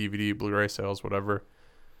with DVD, Blu-ray sales, whatever.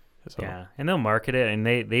 So. Yeah, and they'll market it, and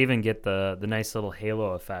they even get the nice little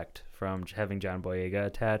halo effect from having John Boyega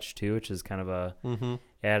attached too, which is kind of a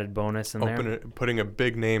added bonus in there. Putting a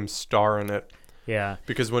big name star in it. Yeah,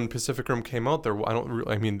 because when Pacific Rim came out,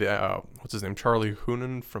 what's his name? Charlie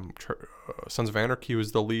Hunnam from Sons of Anarchy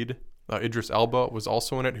was the lead. Idris Elba was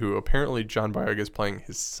also in it, who apparently John Boyega is playing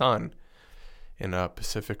his son in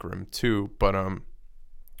Pacific Rim 2. But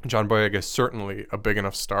John Boyega is certainly a big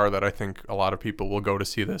enough star that I think a lot of people will go to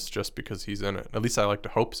see this just because he's in it. At least I like to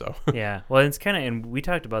hope so. Yeah, well, it's kind of, and we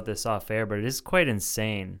talked about this off air, but it is quite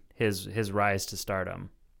insane, his rise to stardom.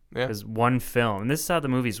 Yeah. Because one film, and this is how the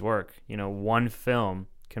movies work, one film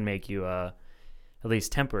can make you at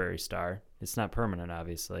least temporary star. It's not permanent,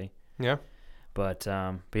 obviously. Yeah. But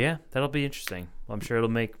yeah, that'll be interesting. Well, I'm sure it'll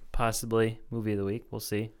make possibly movie of the week. We'll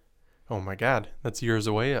see. Oh my God, that's years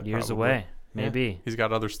away yet. Years probably. Away, maybe. Yeah. He's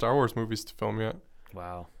got other Star Wars movies to film yet.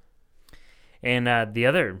 Wow. And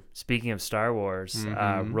speaking of Star Wars,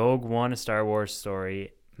 Rogue One, A Star Wars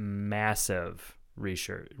Story, massive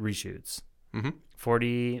reshoots. Mm-hmm.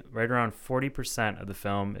 Right around 40% of the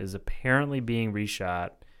film is apparently being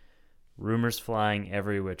reshot. Rumors flying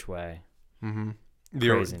every which way. Mm-hmm.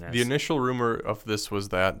 Craziness. The initial rumor of this was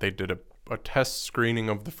that they did a test screening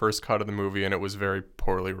of the first cut of the movie, and it was very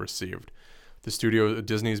poorly received. The studio,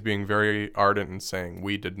 Disney, is being very ardent in saying,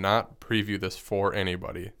 we did not preview this for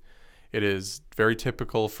anybody. It is very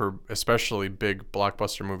typical for especially big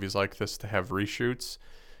blockbuster movies like this to have reshoots.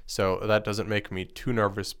 So that doesn't make me too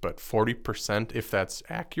nervous, but 40%, if that's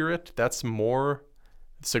accurate, that's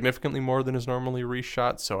significantly more than is normally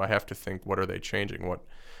reshot. So I have to think, what are they changing?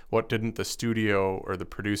 What didn't the studio or the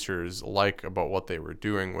producers like about what they were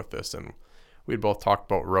doing with this? And we'd both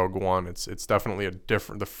talked about Rogue One. It's definitely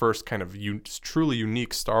the first kind of truly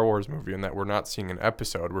unique Star Wars movie in that we're not seeing an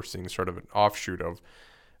episode. We're seeing sort of an offshoot of,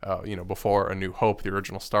 before A New Hope, the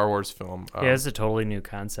original Star Wars film. It's a totally new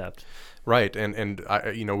concept. Right, and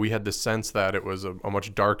I, we had the sense that it was a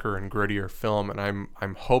much darker and grittier film, and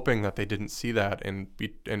I'm hoping that they didn't see that and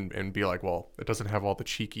be like, well, it doesn't have all the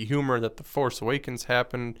cheeky humor that The Force Awakens had.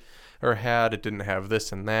 It didn't have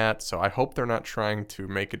this and that. So I hope they're not trying to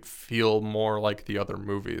make it feel more like the other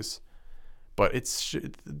movies. But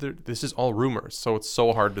this is all rumors, so it's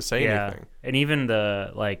so hard to say anything. And even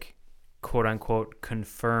the quote unquote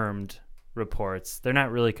confirmed reports, they're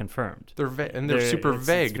not really confirmed. They're super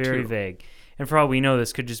vague. It's very vague. And for all we know,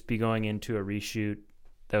 this could just be going into a reshoot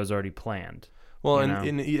that was already planned. Well,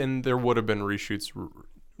 and there would have been reshoots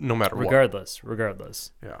no matter what.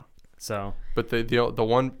 Regardless. Yeah. So, but the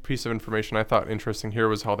one piece of information I thought interesting here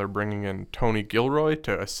was how they're bringing in Tony Gilroy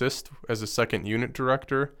to assist as a second unit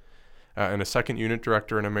director, and a second unit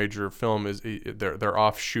director in a major film they're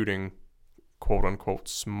off shooting, quote unquote,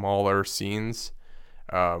 smaller scenes,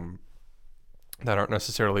 that aren't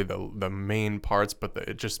necessarily the main parts, but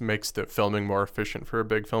it just makes the filming more efficient for a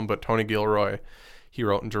big film. But Tony Gilroy, he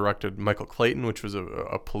wrote and directed Michael Clayton, which was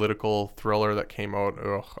a political thriller that came out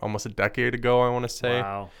almost a decade ago, I want to say.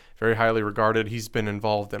 Wow. Very highly regarded. He's been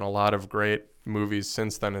involved in a lot of great movies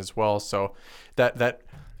since then as well. So that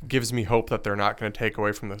gives me hope that they're not going to take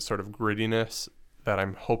away from the sort of grittiness that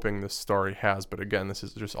I'm hoping this story has. But again, this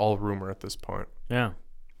is just all rumor at this point. Yeah.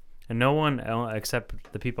 And no one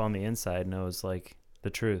except the people on the inside knows the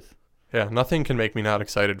truth. Yeah, nothing can make me not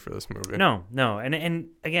excited for this movie. No. And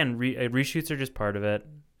again, reshoots are just part of it.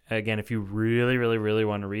 Again, if you really, really, really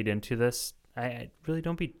want to read into this, I really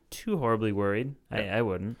don't be too horribly worried. Yeah. I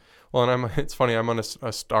wouldn't. Well, and it's funny, I'm on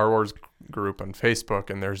a Star Wars group on Facebook,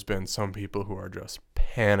 and there's been some people who are just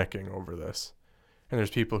panicking over this. And there's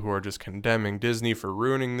people who are just condemning Disney for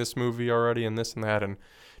ruining this movie already and this and that, and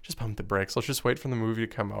just pump the brakes. Let's just wait for the movie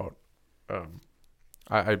to come out.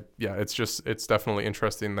 It's definitely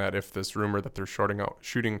interesting that if this rumor that they're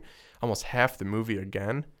shooting almost half the movie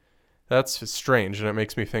again, that's strange, and it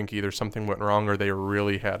makes me think either something went wrong or they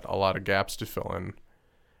really had a lot of gaps to fill in,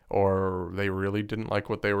 or they really didn't like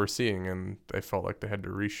what they were seeing and they felt like they had to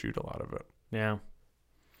reshoot a lot of it. Yeah.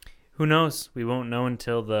 Who knows? We won't know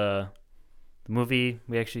until the movie,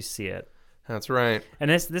 we actually see it. That's right. And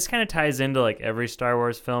this kind of ties into every Star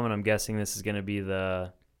Wars film, and I'm guessing this is going to be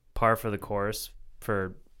the par for the course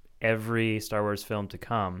for every Star Wars film to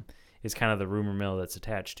come, is kind of the rumor mill that's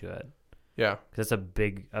attached to it. Yeah, because that's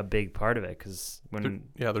a big part of it. Because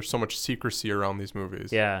there's so much secrecy around these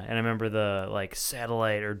movies. Yeah, and I remember the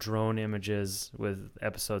satellite or drone images with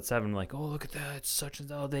Episode 7. Oh, look at that! It's such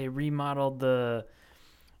and they remodeled the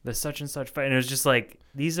such and such fight, and it was just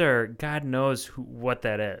these are God knows what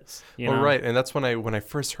that is. You know? Right, and that's when I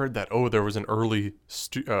first heard that. Oh, there was an early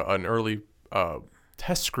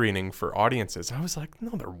test screening for audiences. I was like,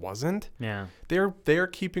 no, there wasn't. Yeah, they're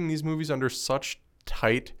keeping these movies under such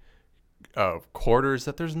tight quarters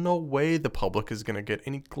that there's no way the public is going to get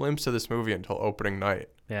any glimpse of this movie until opening night.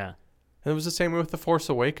 Yeah. And it was the same way with The Force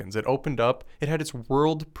Awakens. It opened up, it had its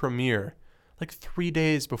world premiere 3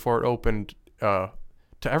 days before it opened to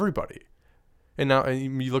everybody. And now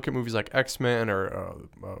you look at movies like X-Men or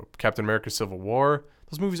Captain America Civil War,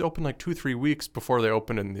 those movies opened 2-3 weeks before they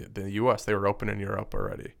opened in the US. They were open in Europe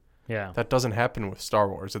already. Yeah. That doesn't happen with Star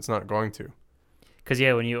Wars. It's not going to. Because,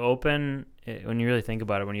 when you really think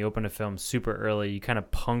about it, when you open a film super early, you kind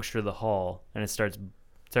of puncture the hull and it starts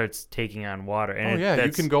taking on water. And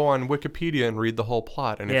you can go on Wikipedia and read the whole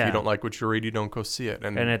plot. And if you don't like what you read, you don't go see it.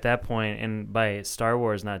 And at that point, and by Star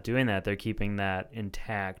Wars not doing that, they're keeping that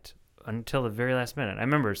intact until the very last minute. I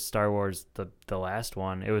remember Star Wars, the last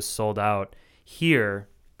one, it was sold out here,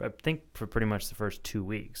 I think, for pretty much the first 2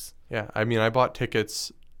 weeks. Yeah, I mean, I bought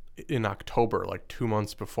tickets in October, 2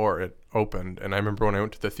 months before it opened, and I remember when I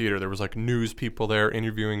went to the theater, there was news people there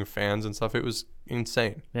interviewing fans and stuff. It was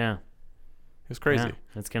insane. Yeah, it was crazy. Yeah.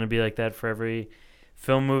 It's gonna be like that for every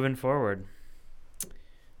film moving forward.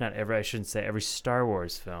 I shouldn't say every Star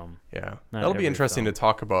Wars film. Yeah. Not That'll be every interesting film. to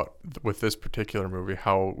talk about with this particular movie,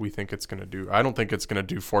 how we think it's going to do. I don't think it's going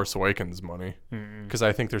to do Force Awakens money, because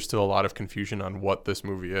I think there's still a lot of confusion on what this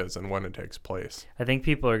movie is and when it takes place. I think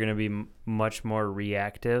people are going to be much more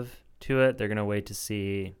reactive to it. They're going to wait to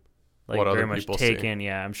see like What very other much people taken.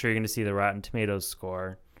 Yeah, I'm sure you're going to see the Rotten Tomatoes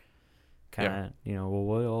score. Kind of, you know,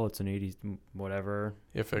 well, it's an 80, whatever.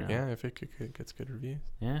 If it, you know. yeah, if it gets good reviews.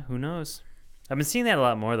 Yeah, who knows? I've been seeing that a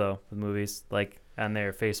lot more though with movies. Like on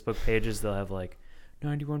their Facebook pages, they'll have like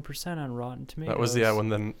 91% on Rotten Tomatoes. That was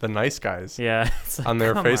when the nice guys. Yeah, it's like, on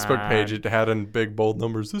their come Facebook page, on. it had in big bold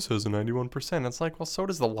numbers, this has a 91%. It's like, well, so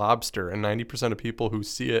does The Lobster, and 90% of people who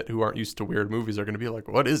see it who aren't used to weird movies are going to be like,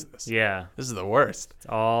 what is this? Yeah, This is the worst. it's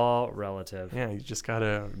all relative. Yeah, you just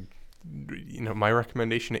gotta, my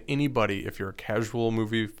recommendation to anybody, if you're a casual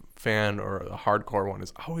movie fan or a hardcore one,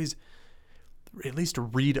 is always at least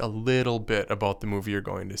read a little bit about the movie you're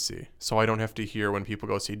going to see. So I don't have to hear when people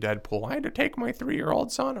go see Deadpool, I had to take my 3-year-old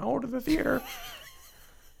son out of the theater.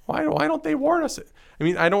 Why don't they warn us? I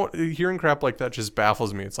mean, hearing crap like that just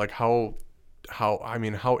baffles me. It's like how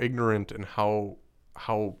ignorant and how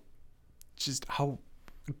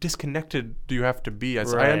disconnected do you have to be? I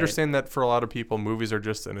Right. understand that for a lot of people, movies are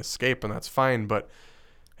just an escape, and that's fine. But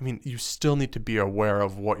I mean, you still need to be aware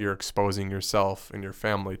of what you're exposing yourself and your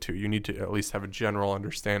family to. You need to at least have a general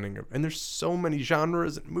understanding of. And there's so many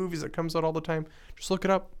genres and movies that comes out all the time. Just look it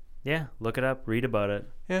up. Yeah, look it up, read about it.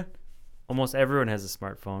 Yeah. Almost everyone has a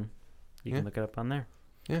smartphone. You Yeah. can look it up on there.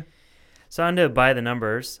 Yeah. So on to By the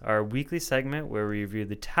Numbers, our weekly segment where we review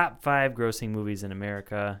the top 5 grossing movies in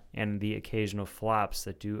America and the occasional flops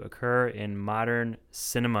that do occur in modern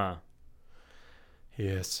cinema.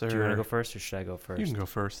 Yes, sir. Do you want to go first or should I go first? You can go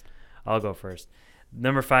first. I'll go first.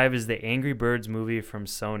 Number 5 is the Angry Birds movie from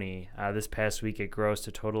Sony. This past week, it grossed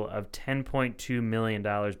a total of $10.2 million,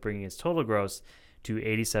 bringing its total gross to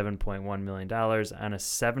 $87.1 million on a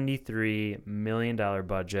 $73 million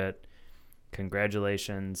budget.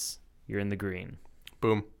 Congratulations. You're in the green.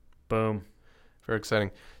 Boom. Boom. Very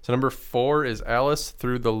exciting. So number 4 is Alice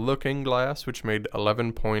Through the Looking Glass, which made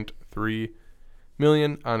 $11.3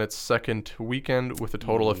 million on its second weekend with a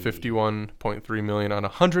total of $51.3 million on a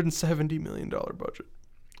 $170 million budget.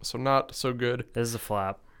 So not so good. This is a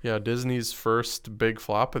flop. Yeah, Disney's first big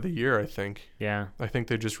flop of the year, I think. Yeah. I think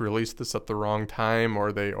they just released this at the wrong time,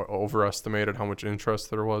 or they overestimated how much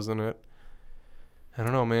interest there was in it. I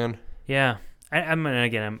don't know, man. Yeah. I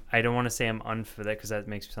don't want to say I'm unfamiliar because that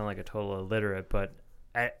makes me sound like a total illiterate, but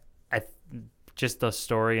I just the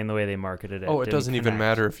story and the way they marketed it. Oh, it didn't doesn't even connect.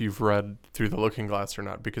 matter if you've read Through the Looking Glass or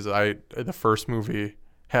not, because the first movie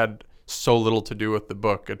had so little to do with the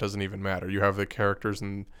book, it doesn't even matter. You have the characters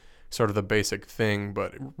and sort of the basic thing,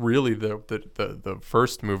 but really the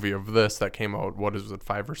first movie of this that came out, what is it,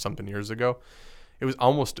 5 or something years ago, it was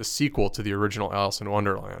almost a sequel to the original Alice in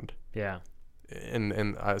Wonderland. Yeah.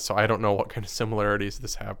 So I don't know what kind of similarities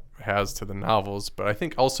this has to the novels, but I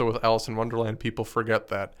think also with Alice in Wonderland, people forget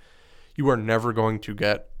that you are never going to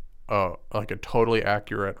get like a totally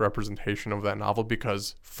accurate representation of that novel,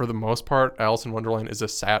 because for the most part, Alice in Wonderland is a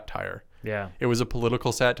satire. Yeah. It was a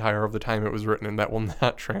political satire of the time it was written, and that will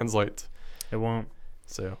not translate. It won't.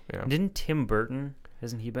 So, yeah. Didn't Tim Burton,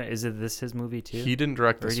 is this his movie too? He didn't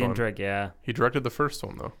direct this one. He didn't direct, yeah. He directed the first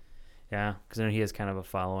one, though. Yeah, because I know he has kind of a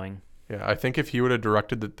following. Yeah, I think if he would have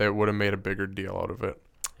directed it, they would have made a bigger deal out of it.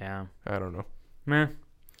 Yeah. I don't know. Meh.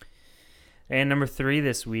 And number 3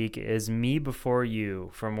 this week is Me Before You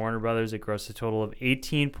from Warner Brothers. It grossed a total of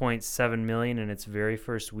 $18.7 million in its very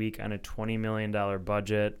first week on a $20 million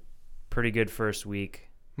budget. Pretty good first week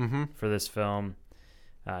for this film.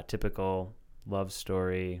 Typical love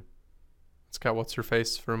story. It's got what's her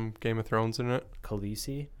face from Game of Thrones in it.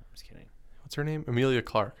 Khaleesi? I'm just kidding. What's her name? Emilia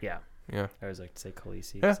Clarke. Yeah. Yeah. I always like to say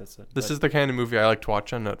Khaleesi. Yeah. This is the kind of movie I like to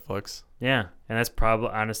watch on Netflix. Yeah, and that's probably,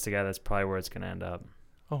 honest to God, that's probably where it's going to end up.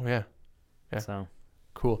 Oh, yeah. Yeah. So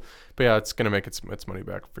cool. But yeah, it's going to make its money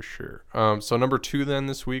back for sure. So number 2 then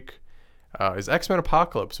this week is X-Men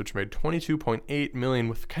Apocalypse, which made $22.8 million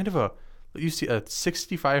with kind of a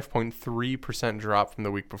 65.3% drop from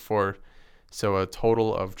the week before. So a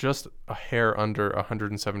total of just a hair under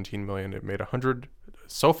 $117 million. It made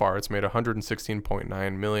so far it's made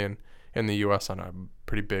 $116.9 million in the US on a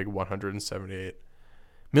pretty big $178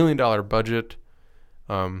 million budget.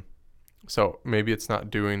 So maybe it's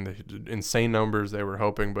not doing the insane numbers they were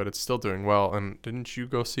hoping, but it's still doing well. And didn't you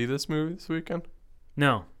go see this movie this weekend?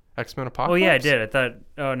 No. X-Men Apocalypse? Oh, yeah, I did.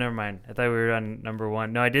 Never mind. I thought we were on number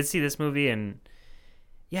 1. No, I did see this movie, and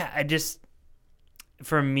yeah,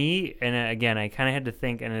 for me, and again, I kind of had to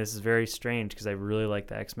think, and this is very strange because I really like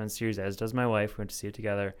the X-Men series, as does my wife. We went to see it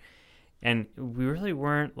together, and we really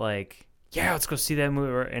weren't like, yeah, let's go see that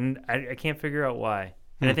movie. And I can't figure out why.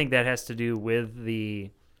 And I think that has to do with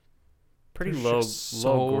the pretty low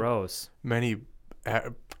gross. Many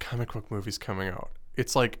comic book movies coming out.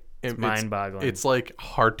 It's like it's mind-boggling. It's like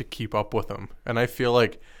hard to keep up with them, and I feel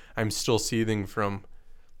like I'm still seething from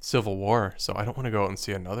Civil War, so I don't want to go out and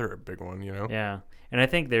see another big one. Yeah, and I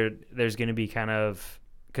think there's going to be kind of,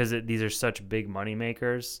 because these are such big money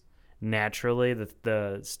makers. Naturally,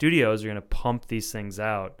 the studios are going to pump these things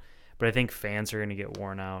out, but I think fans are going to get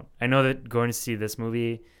worn out. I know that going to see this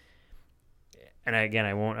movie, and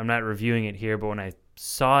I'm not reviewing it here, but when I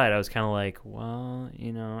saw it, I was kind of like, well,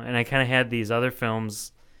 and I kind of had these other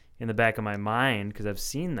films in the back of my mind because I've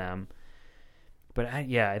seen them. But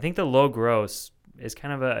I think the low gross is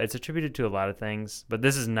kind of it's attributed to a lot of things, but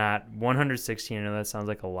this is not 116. I know that sounds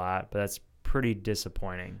like a lot, but that's pretty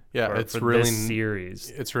disappointing. Yeah, for really this series.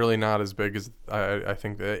 It's really not as big as I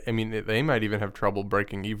think that. I mean, they might even have trouble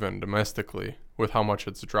breaking even domestically with how much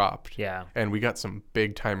it's dropped. Yeah, and we got some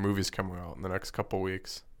big time movies coming out in the next couple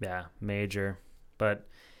weeks. Yeah, major.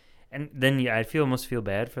 And then I almost feel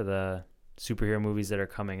bad for the superhero movies that are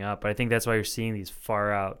coming up. But I think that's why you're seeing these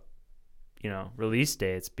far out, release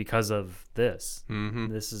dates because of this.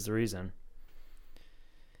 Mm-hmm. This is the reason.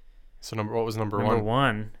 So what was number one? Number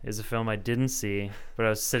one is a film I didn't see, but I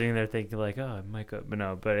was sitting there thinking like, oh, I might go. But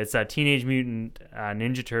no, but it's Teenage Mutant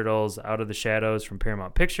Ninja Turtles Out of the Shadows from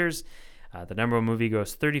Paramount Pictures. The number one movie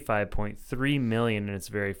grossed $35.3 million in its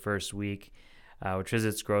very first week, which is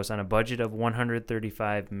its gross on a budget of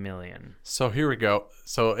 $135 million. So here we go.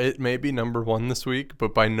 So it may be number one this week,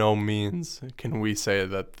 but by no means can we say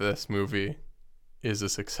that this movie is a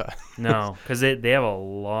success. No, because they have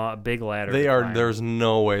a big ladder. There's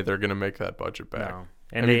no way they're gonna make that budget back. No,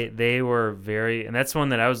 and they were very, and that's one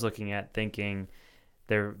that I was looking at thinking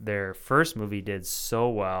their first movie did so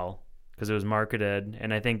well because it was marketed,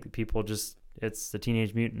 and I think people it's the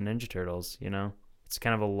Teenage Mutant Ninja Turtles. It's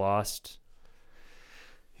kind of a lost.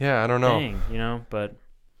 Yeah, I don't know. Thing, but.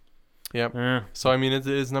 Yeah. So I mean, it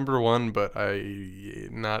is number one, but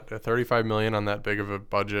not $35 million on that big of a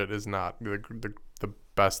budget is not the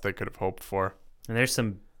best they could have hoped for. And there's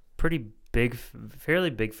some pretty big, fairly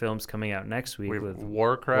big films coming out next week with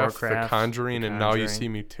Warcraft, The Conjuring, and Now You See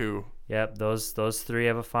Me 2. Yep, those three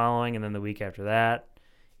have a following, and then the week after that,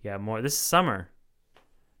 more. This is summer.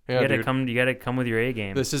 Yeah, you gotta come with your A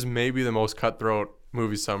game. This is maybe the most cutthroat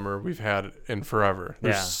movie summer we've had in forever.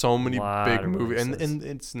 There's so many big movies, and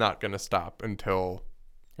it's not gonna stop until.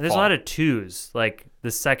 And there's a lot of twos, like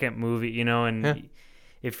the second movie, and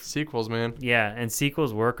if sequels, man. Yeah, and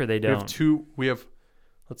sequels work or they don't. We have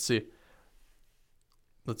let's see.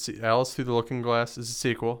 Alice Through the Looking Glass is a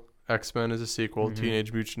sequel. X-Men is a sequel. Mm-hmm.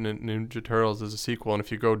 Teenage Mutant Ninja Turtles is a sequel. And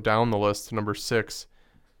if you go down the list to number 6,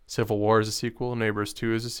 Civil War is a sequel. Neighbors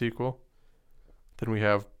 2 is a sequel. Then we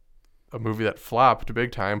have a movie that flopped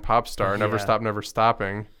big time, Pop Star, Never Stop, Never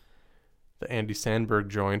Stopping. The Andy Samberg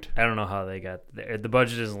joint. I don't know how they got there. The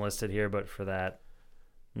budget isn't listed here, but for that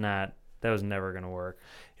was never going to work.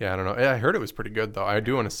 Yeah, I don't know. I heard it was pretty good, though. I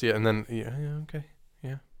do want to see it. And then, okay.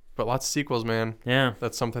 Yeah. But lots of sequels, man. Yeah.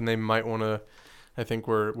 That's something they might want to... I think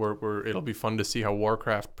it'll be fun to see how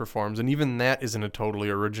Warcraft performs. And even that isn't a totally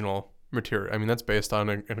original material. I mean, that's based on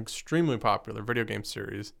an extremely popular video game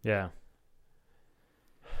series. Yeah.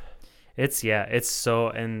 It's so...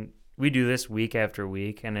 And we do this week after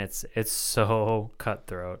week, and it's so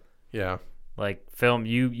cutthroat. Yeah. Like, film,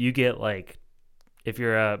 you get, like... If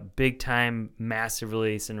you're a big-time, massive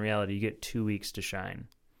release in reality, you get 2 weeks to shine.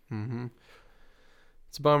 Mm-hmm.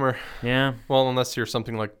 It's a bummer. Yeah. Well, unless you're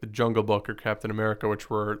something like The Jungle Book or Captain America, which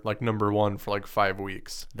were like number 1 for like 5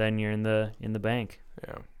 weeks. Then you're in the bank.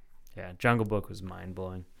 Yeah. Yeah. Jungle Book was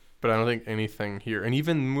mind-blowing. But I don't think anything here, and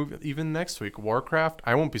even next week, Warcraft.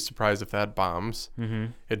 I won't be surprised if that bombs.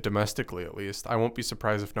 Mm-hmm. It domestically, at least. I won't be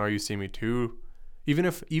surprised if Now You See Me 2. Even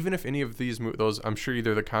if any of those, I'm sure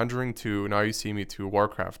either The Conjuring 2, Now You See Me 2,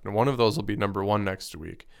 Warcraft, and one of those will be number 1 next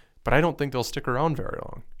week. But I don't think they'll stick around very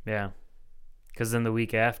long. Yeah. Because then the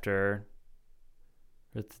week after,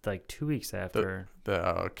 it's like 2 weeks after.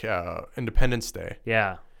 The Independence Day.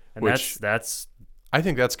 Yeah. And that's I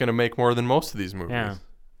think that's going to make more than most of these movies. Yeah.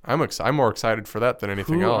 I'm more excited for that than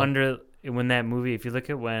anything else. When that movie, if you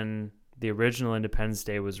look at when the original Independence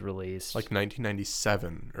Day was released. Like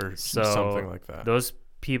 1997 or something like that. Those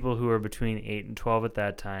people who were between 8 and 12 at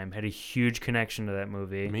that time had a huge connection to that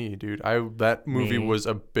movie. Me, dude. That movie was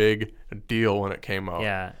a big deal when it came out.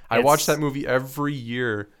 Yeah. I watched that movie every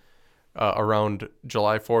year around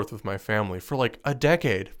July 4th with my family for like a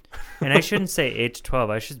decade. And I shouldn't say 8 to 12.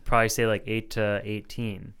 I should probably say like 8 to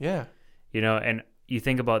 18. Yeah. You know, and you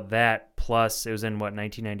think about that, plus it was in, what,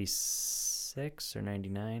 1996 or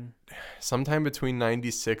 99? Sometime between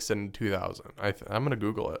 96 and 2000. I'm going to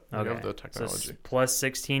Google it. I Okay. have the technology. So plus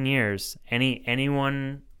 16 years.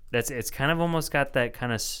 Anyone... It's kind of almost got that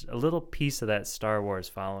kind of a little piece of that Star Wars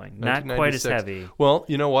following. Not quite as heavy. Well,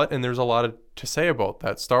 you know what? And there's a lot to say about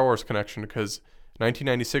that Star Wars connection, because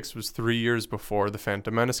 1996 was 3 years before The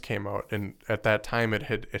Phantom Menace came out, and at that time it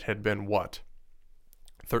had been what?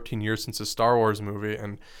 13 years since a Star Wars movie,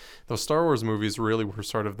 and those Star Wars movies really were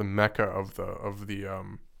sort of the mecca of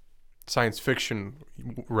the science fiction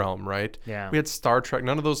realm, right? Yeah. We had Star Trek.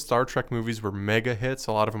 None of those Star Trek movies were mega hits.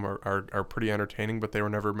 A lot of them are pretty entertaining, but they were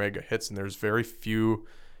never mega hits. And there's very few,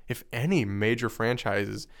 if any, major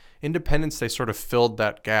franchises. Independence Day sort of filled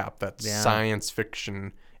that gap, that science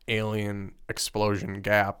fiction alien explosion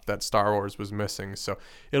gap that Star Wars was missing. So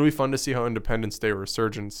it'll be fun to see how Independence Day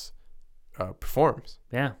Resurgence performs.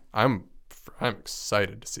 Yeah. I'm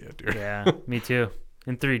excited to see it, dude. Yeah, me too.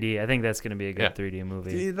 In 3D. I think that's going to be a good 3D movie.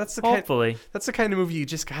 See, that's the Hopefully. That's the kind of movie you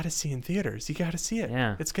just got to see in theaters. You got to see it.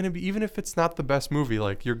 Yeah. It's going to be, even if it's not the best movie,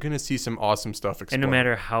 like, you're going to see some awesome stuff explode. And no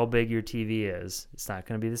matter how big your TV is, it's not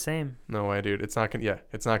going to be the same. No way, dude. It's not going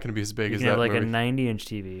to be as big You as can that have like movie. a 90-inch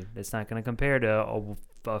TV. It's not going to compare to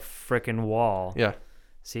a frickin' wall. Yeah.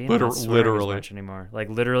 See? I'm not swearing as literally. much anymore. Like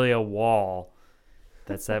literally a wall.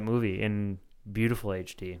 That's that movie in beautiful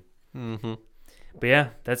HD. Mm-hmm. But yeah,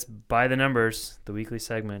 that's By the Numbers, the weekly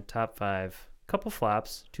segment, top 5. Couple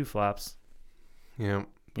flops, 2 flops. Yeah.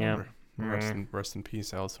 Yeah. Rest in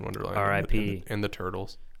peace, Alice in Wonderland. R.I.P. And the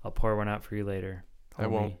Turtles. I'll pour one out for you later. I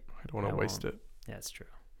won't. I don't want to waste it. Yeah, it's true.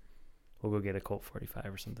 We'll go get a Colt 45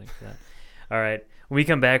 or something for that. All right. When we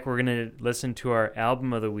come back, we're going to listen to our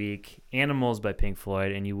album of the week, Animals by Pink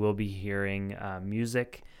Floyd, and you will be hearing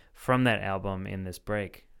music from that album in this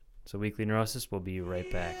break. So Weekly Neurosis, we'll be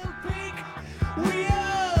right back.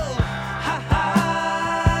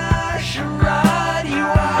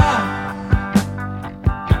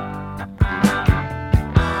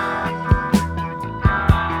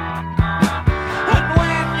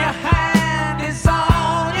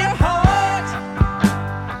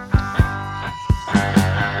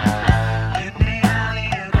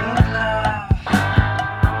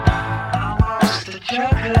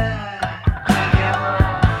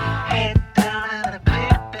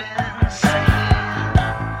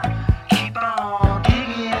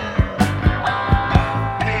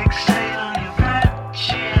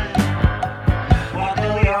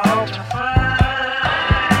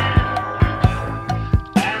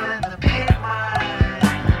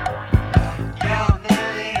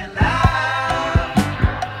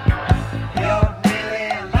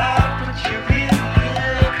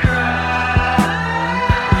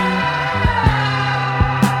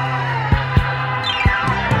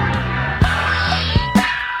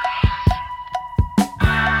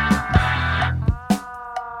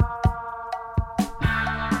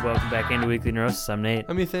 Into Weekly Neurosis. I'm Nate.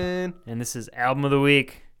 I'm Ethan. And this is Album of the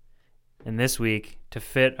Week. And this week, to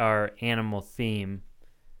fit our animal theme,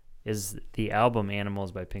 is the album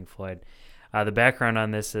Animals by Pink Floyd. The background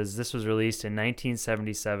on this is this was released in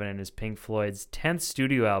 1977 and is Pink Floyd's 10th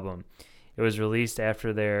studio album. It was released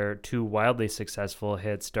after their 2 wildly successful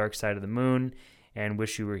hits, Dark Side of the Moon and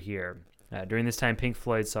Wish You Were Here. During this time, Pink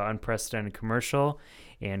Floyd saw unprecedented commercial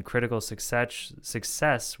and critical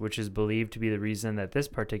success, which is believed to be the reason that this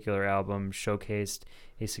particular album showcased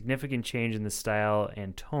a significant change in the style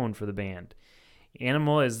and tone for the band.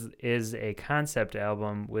 Animal is a concept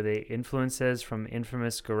album with influences from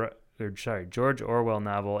infamous George Orwell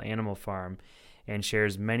novel Animal Farm and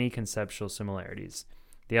shares many conceptual similarities.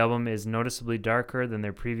 The album is noticeably darker than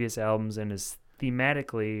their previous albums and is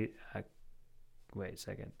thematically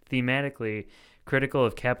critical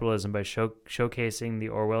of capitalism by showcasing the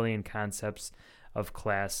Orwellian concepts of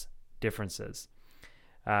class differences.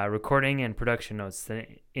 Recording and production notes. In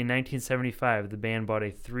 1975, the band bought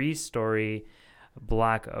a 3-story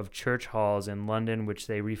block of church halls in London, which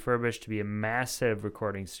they refurbished to be a massive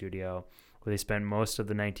recording studio, where they spent most of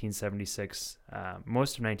 1976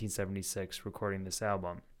 recording this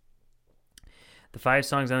album. The 5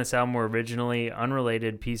 songs on this album were originally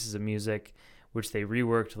unrelated pieces of music, which they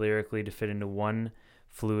reworked lyrically to fit into one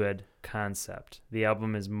fluid concept. The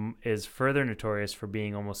album is further notorious for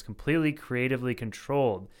being almost completely creatively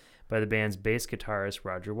controlled by the band's bass guitarist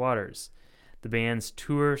Roger Waters. The band's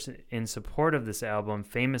tours in support of this album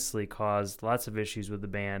famously caused lots of issues with the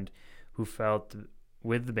band, who felt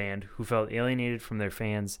alienated from their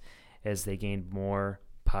fans as they gained more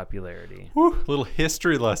popularity. Whew, little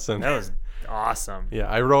history lesson. That was awesome. Yeah,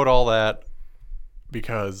 I wrote all that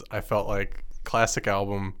because I felt like classic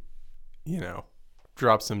album,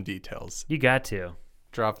 drop some details. You got to.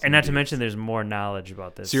 And not to mention there's more knowledge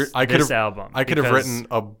about this, album. I could have written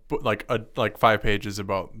like 5 pages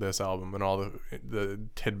about this album and all the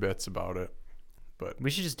tidbits about it. But we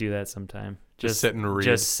should just do that sometime. Just sit and read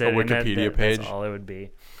a Wikipedia page. That's all it would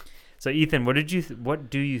be. So Ethan, what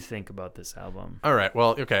do you think about this album? All right.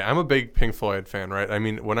 Well, okay. I'm a big Pink Floyd fan, right? I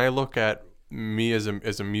mean, when I look at me as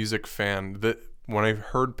a music fan, when I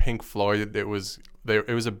heard Pink Floyd, it was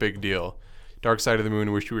a big deal. Dark Side of the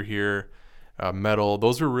Moon, Wish You Were Here, Metal.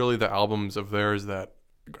 Those were really the albums of theirs that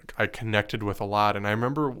I connected with a lot. And I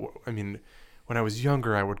remember, when I was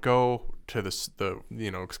younger, I would go to the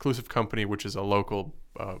Exclusive Company, which is a local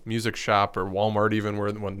music shop, or Walmart even,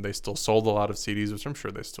 when they still sold a lot of CDs, which I'm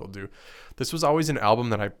sure they still do. This was always an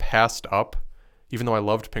album that I passed up, even though I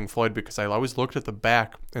loved Pink Floyd, because I always looked at the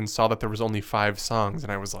back and saw that there was only 5 songs,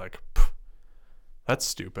 and I was like, that's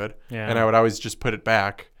stupid. Yeah. And I would always just put it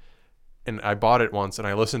back. And I bought it once and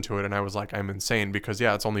I listened to it and I was like, I'm insane, because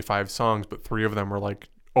it's only 5 songs, but 3 of them are like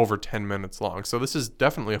over 10 minutes long. So this is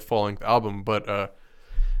definitely a full-length album, but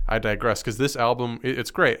I digress, because this album,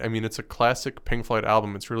 it's great. I mean, it's a classic Pink Floyd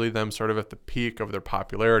album. It's really them sort of at the peak of their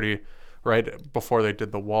popularity, right before they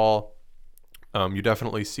did The Wall. You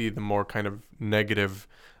definitely see the more kind of negative,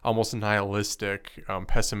 almost nihilistic,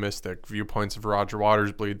 pessimistic viewpoints of Roger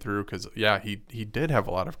Waters bleed through, because he did have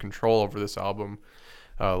a lot of control over this album.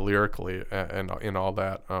 Lyrically and in all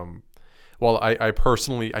that. While I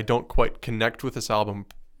personally, I don't quite connect with this album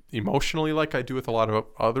emotionally like I do with a lot of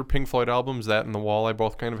other Pink Floyd albums. That and The Wall I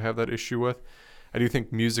both kind of have that issue with. I do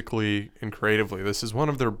think musically and creatively, this is one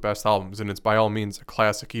of their best albums, and it's by all means a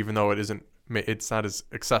classic, even though it's not as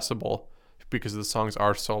accessible because the songs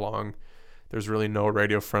are so long. There's really no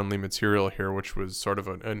radio-friendly material here, which was sort of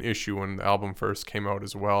an issue when the album first came out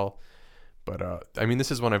as well. But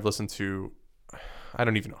this is one I've listened to, I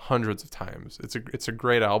don't even know, hundreds of times. It's a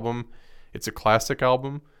great album. It's a classic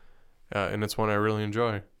album, and it's one I really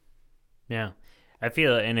enjoy. Yeah, I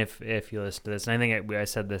feel, and if you listen to this, and I think I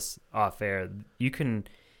said this off air, you can,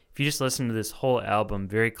 if you just listen to this whole album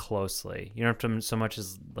very closely, you don't have to so much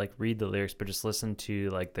as like read the lyrics, but just listen to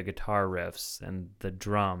like the guitar riffs and the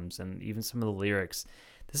drums and even some of the lyrics.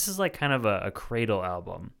 This is like kind of a cradle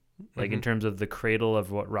album, like in terms of the cradle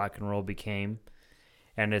of what rock and roll became.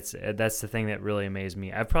 And that's the thing that really amazed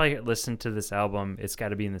me. I've probably listened to this album, it's got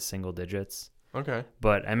to be in the single digits. Okay.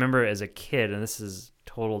 But I remember as a kid, and this is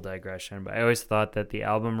total digression, but I always thought that the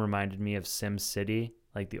album reminded me of Sim City,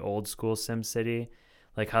 like the old school Sim City,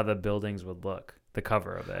 like how the buildings would look, the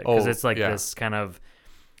cover of it. Because it's like this kind of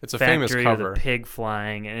it's a famous cover with a pig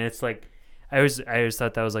flying, and it's like I always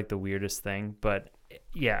thought that was like the weirdest thing. But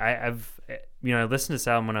yeah, I listened to this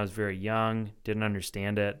album when I was very young, didn't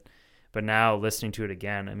understand it. But now listening to it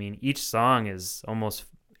again, I mean, each song is almost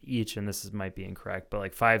and might be incorrect, but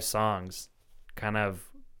like 5 songs kind of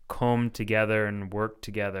combed together and worked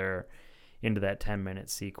together into that 10-minute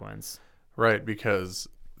sequence. Right, because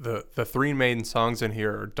the 3 main songs in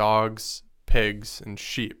here are dogs, pigs, and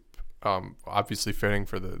sheep. Obviously fitting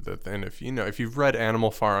for the and if you've read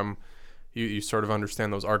Animal Farm, you sort of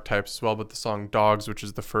understand those archetypes as well. But the song Dogs, which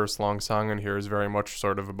is the first long song in here, is very much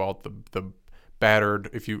sort of about the battered,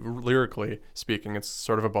 if you lyrically speaking, it's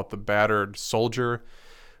sort of about the battered soldier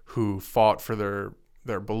who fought for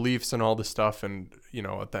their beliefs and all this stuff, and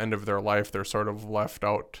at the end of their life they're sort of left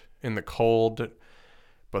out in the cold,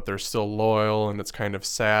 but they're still loyal, and it's kind of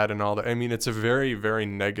sad and all that. I mean, it's a very, very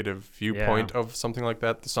negative viewpoint of something like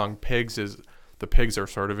that. The song Pigs is, the pigs are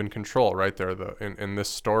sort of in control, right? They're in this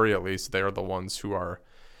story at least, they are the ones who are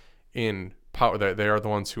in power. They are the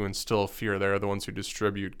ones who instill fear. They are the ones who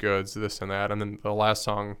distribute goods, this and that. And then the last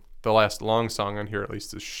long song on here at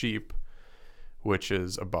least is Sheep, which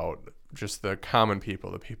is about just the common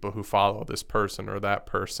people, the people who follow this person or that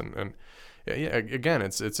person. And again,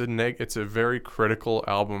 it's a very critical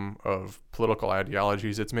album of political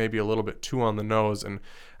ideologies. It's maybe a little bit too on the nose. And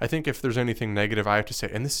I think if there's anything negative I have to say,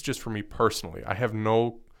 and this is just for me personally, I have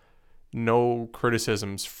no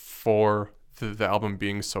criticisms for the album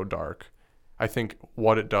being so dark. I think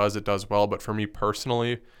what it does well, but for me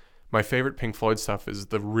personally, my favorite Pink Floyd stuff is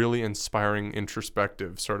the really inspiring,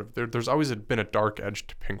 introspective sort of, there's always been a dark edge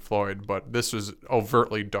to Pink Floyd, but this was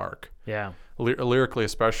overtly dark. Yeah. Lyrically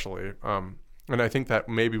especially. And I think that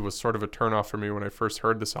maybe was sort of a turnoff for me when I first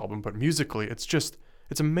heard this album, but musically it's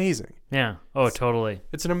amazing. Yeah. Oh, totally.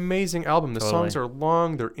 It's an amazing album. The songs are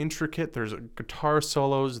long, they're intricate, there's guitar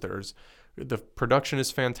solos, there's the production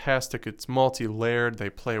is fantastic. It's multi-layered. They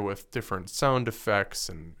play with different sound effects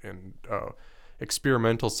and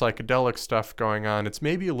experimental psychedelic stuff going on. It's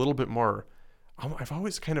maybe a little bit more, I've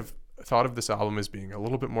always kind of thought of this album as being a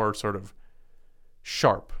little bit more sort of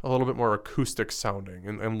sharp, a little bit more acoustic sounding,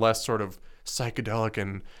 and less sort of psychedelic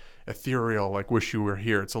and ethereal like Wish You Were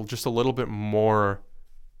Here. It's just a little bit more,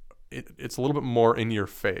 it's a little bit more in your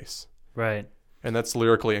face. Right. And that's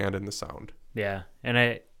lyrically and in the sound. Yeah.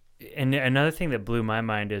 And another thing that blew my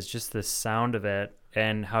mind is just the sound of it,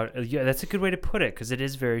 and how, yeah, that's a good way to put it, because it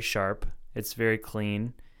is very sharp. It's very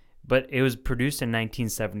clean, but it was produced in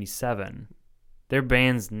 1977. Their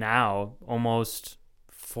band's now almost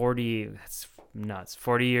 40, that's nuts,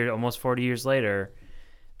 40 years, almost 40 years later,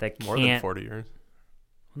 that can't. More than 40 years.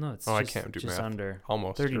 Well, no, it's I just, can't do just math. under.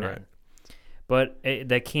 Almost, 39. you're right. But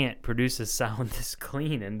they can't produce a sound this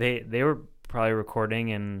clean, and they were probably recording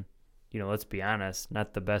in, let's be honest,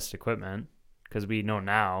 not the best equipment, because we know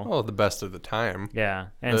now. Well, the best of the time. Yeah,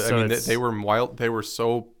 and I so mean, they were wild. They were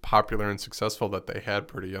so popular and successful that they had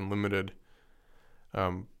pretty unlimited,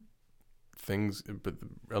 things, but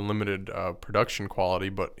unlimited production quality.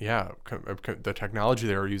 But yeah, the technology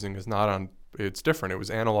they were using is not on. It's different. It was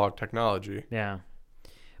analog technology. Yeah,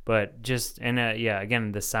 but just yeah,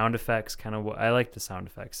 again, the sound effects kind of. I like the sound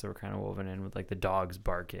effects that were kind of woven in with like the dogs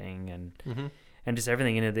barking and just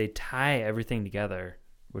everything in it. They tie everything together,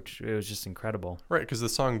 which it was just incredible. Right, because the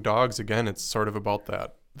song "Dogs" again, it's sort of about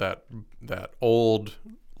that old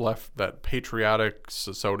left, that patriotic,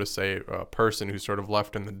 so to say, person who's sort of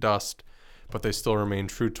left in the dust, but they still remain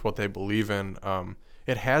true to what they believe in.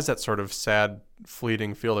 It has that sort of sad,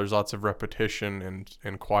 fleeting feel. There's lots of repetition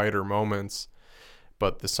and quieter moments,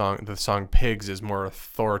 but the song "Pigs" is more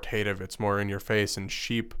authoritative. It's more in your face. And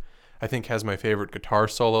 "Sheep," I think, has my favorite guitar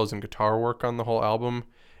solos and guitar work on the whole album.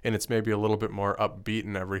 And it's maybe a little bit more upbeat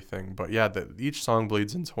and everything. But yeah, each song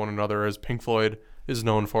bleeds into one another, as Pink Floyd is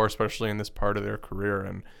known for, especially in this part of their career.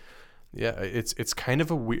 And yeah, it's kind of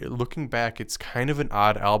a weird, looking back, it's kind of an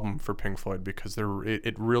odd album for Pink Floyd, because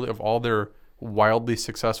it really, of all their wildly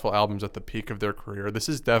successful albums at the peak of their career, this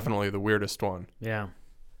is definitely the weirdest one. Yeah.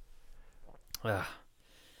 Ugh.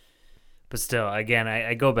 But still, again,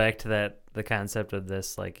 I go back to the concept of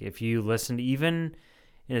this, like, if you listen to even,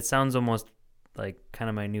 and it sounds almost like kind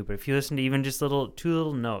of minute, but if you listen to even just two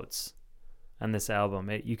little notes on this album,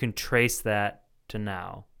 you can trace that to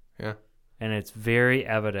now. Yeah. And it's very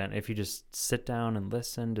evident if you just sit down and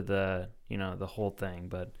listen to the whole thing.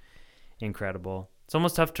 But incredible. It's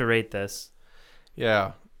almost tough to rate this.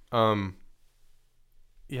 Yeah.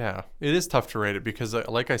 Yeah, it is tough to rate it, because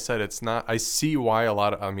like I said, it's not, I see why a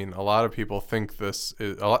lot of people think this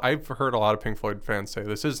is, I've heard a lot of Pink Floyd fans say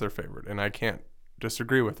this is their favorite, and I can't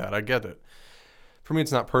disagree with that. I get it. For me,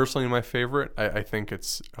 it's not personally my favorite. I think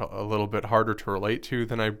it's a little bit harder to relate to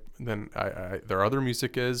than their other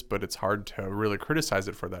music is, but it's hard to really criticize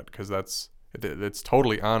it for that, because it's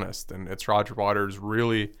totally honest, and it's Roger Waters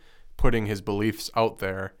really putting his beliefs out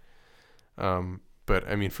there. But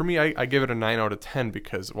I mean, for me, I give it a 9 out of 10,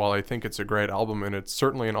 because while I think it's a great album, and it's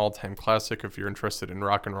certainly an all-time classic if you're interested in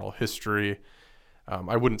rock and roll history,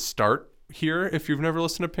 I wouldn't start here if you've never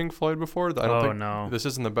listened to Pink Floyd before. I don't think this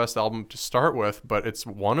isn't the best album to start with, but it's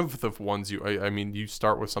one of the ones you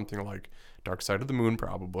start with something like Dark Side of the Moon,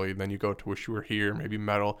 probably, then you go to Wish You Were Here, maybe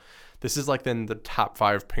Metal. This is like then the top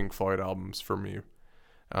 5 Pink Floyd albums for me.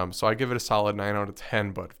 So I give it a solid 9 out of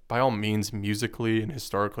 10, but by all means, musically and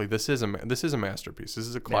historically, this is a masterpiece. This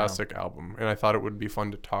is a classic album, and I thought it would be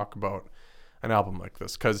fun to talk about an album like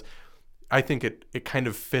this, because I think it kind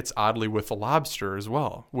of fits oddly with The Lobster as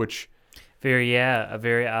well, which... a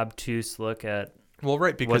very obtuse look at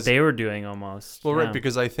because what they were doing almost. Right,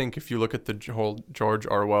 because I think if you look at the whole George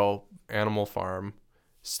Orwell Animal Farm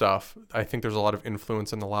stuff, I think there's a lot of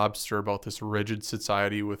influence in The Lobster about this rigid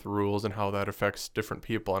society with rules and how that affects different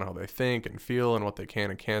people and how they think and feel and what they can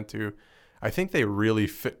and can't do. I think they really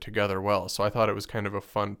fit together well. So I thought it was kind of a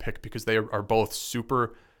fun pick, because they are both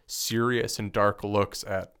super serious and dark looks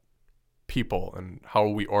at people and how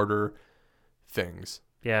we order things.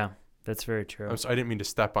 Yeah, that's very true. I didn't mean to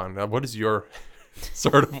step on that. What is your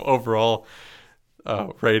sort of overall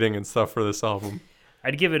rating and stuff for this album?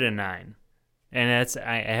 I'd give it a 9. And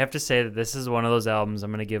I have to say that this is one of those albums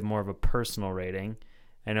I'm going to give more of a personal rating.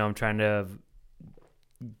 I know I'm trying to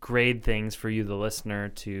grade things for you, the listener,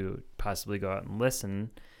 to possibly go out and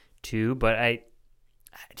listen to, but I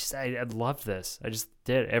love this. I just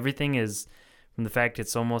did. Everything is, from the fact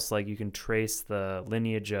it's almost like you can trace the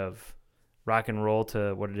lineage of rock and roll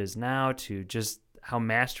to what it is now, to just how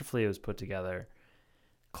masterfully it was put together.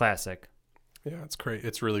 Classic. Yeah, it's great.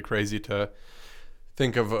 It's really crazy to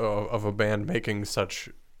think of a band making such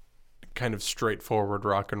kind of straightforward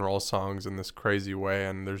rock and roll songs in this crazy way,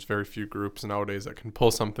 and there's very few groups nowadays that can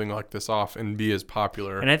pull something like this off and be as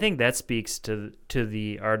popular. And I think that speaks to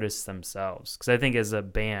the artists themselves, because I think as a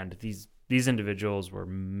band, these individuals were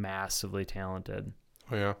massively talented.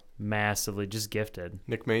 Oh yeah, massively, just gifted.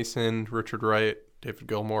 Nick Mason, Richard Wright, David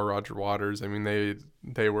Gilmour, Roger Waters. I mean,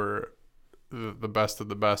 they were the best of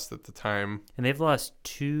the best at the time. And they've lost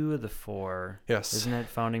 2 of the 4. Yes, isn't it,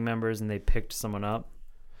 founding members, and they picked someone up.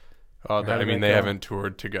 I mean, they haven't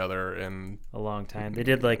toured together in a long time. They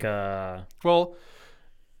did like a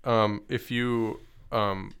if you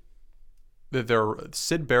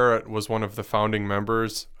Sid Barrett was one of the founding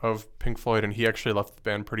members of Pink Floyd, and he actually left the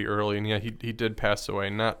band pretty early, and yeah, he did pass away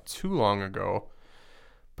not too long ago.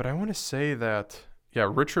 But I want to say that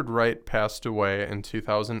Richard Wright passed away in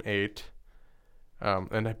 2008,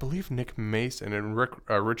 and I believe Nick Mason and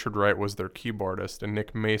Richard Wright was their keyboardist, and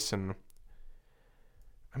Nick Mason.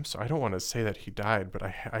 I'm sorry, I don't want to say that he died, but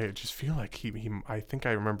I just feel like he I think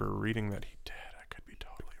I remember reading that he did. I could be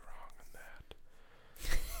totally wrong on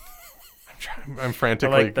that. I'm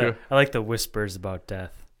frantically. I like the whispers about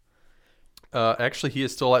death. Actually, he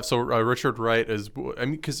is still alive. So Richard Wright is. I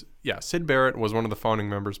mean, because Sid Barrett was one of the founding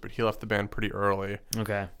members, but he left the band pretty early.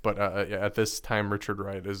 Okay. But at this time, Richard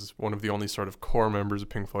Wright is one of the only sort of core members of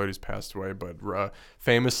Pink Floyd who's passed away. But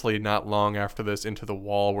famously, not long after this, Into the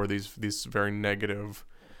Wall, where these very negative.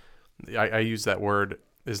 I use that word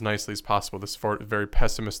as nicely as possible. This very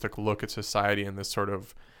pessimistic look at society and this sort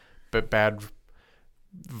of bad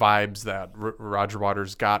vibes that Roger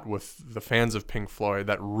Waters got with the fans of Pink Floyd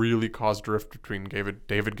that really caused rift between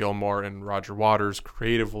David Gilmour and Roger Waters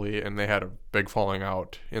creatively, and they had a big falling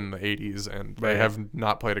out in the 80s, and they have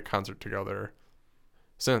not played a concert together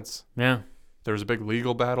since. Yeah. There was a big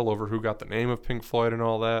legal battle over who got the name of Pink Floyd and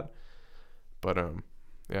all that. But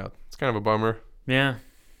it's kind of a bummer. Yeah.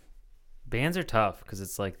 Bands are tough because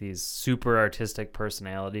it's like these super artistic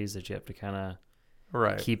personalities that you have to kind of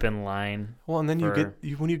keep in line. Well, and then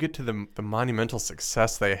when you get to the monumental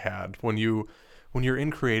success they had, when you're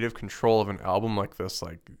in creative control of an album like this,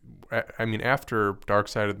 like I mean, after Dark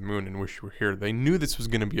Side of the Moon and Wish You Were Here, they knew this was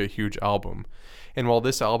going to be a huge album. And while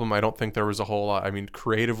this album, I don't think there was a whole lot. I mean,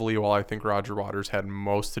 creatively, while I think Roger Waters had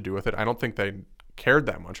most to do with it, I don't think they cared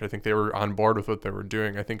that much. I think they were on board with what they were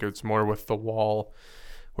doing. I think it's more with The Wall,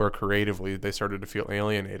 where creatively they started to feel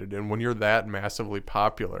alienated. And when you're that massively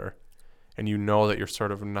popular and you know that you're sort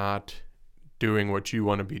of not doing what you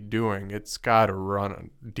want to be doing, it's got to run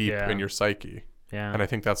deep in your psyche. Yeah. And I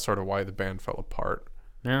think that's sort of why the band fell apart.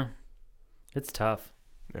 Yeah. It's tough.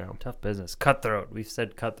 Yeah. Tough business. Cutthroat. We've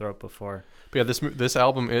said cutthroat before. But yeah, this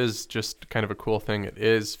album is just kind of a cool thing. It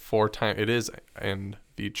is in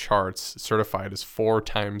the charts certified as 4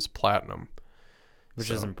 times platinum. Which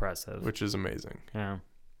is impressive. Which is amazing. Yeah.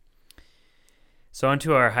 So on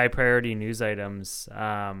to our high priority news items.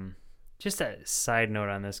 Just a side note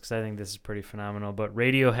on this, because I think this is pretty phenomenal, but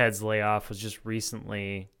Radiohead's layoff was just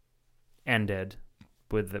recently ended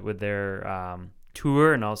with their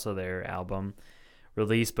tour and also their album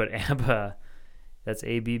release. But ABBA, that's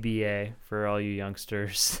ABBA for all you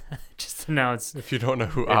youngsters, just announced. If you don't know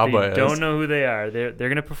who ABBA is. Don't know who they are. They're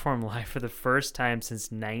going to perform live for the first time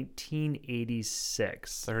since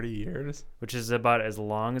 1986. 30 years? Which is about as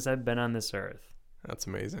long as I've been on this earth. That's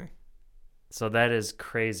amazing. So that is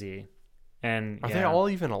crazy. And are they all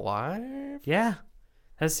even alive? Yeah.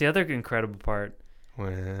 That's the other incredible part.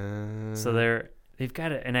 Well, so they've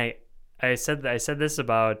got it. And I said this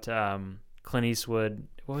about Clint Eastwood.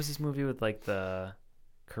 What was this movie with like the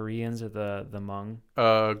Koreans or the Hmong?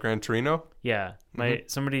 Gran Torino? Yeah.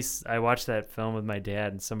 I watched that film with my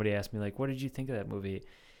dad, and somebody asked me like, what did you think of that movie?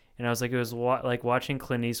 And I was like, it was like watching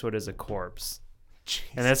Clint Eastwood as a corpse. Jesus.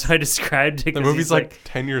 And that's how I described it. The movie's like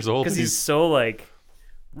 10 years old. Because he's so like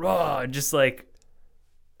raw, just like,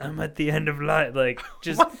 I'm at the end of life. Like,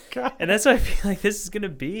 just, oh my God. And that's what I feel like this is going to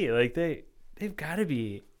be. Like, they've got to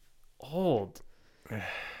be old.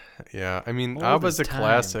 Yeah. I mean, ABBA's a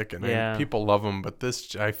classic, and people love them, but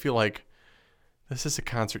I feel like this is a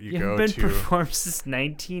concert you go to. It's been performed since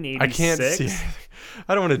 1986. I can't see.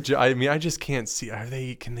 I don't want to. I mean, I just can't see.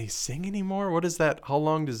 Can they sing anymore? What is that? How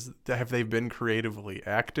long have they been creatively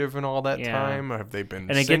active in all that time? Have they been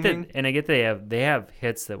singing? I get they have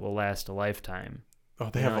hits that will last a lifetime. Oh,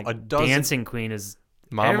 they have like a dozen. Dancing Queen is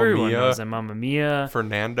Mamma Mia. Mamma Mia.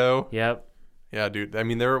 Fernando. Yep. Yeah, dude. I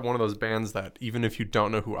mean, they're one of those bands that even if you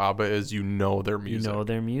don't know who ABBA is, you know their music. You know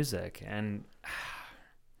their music, and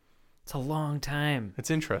it's a long time. It's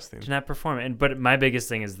interesting to not perform. But my biggest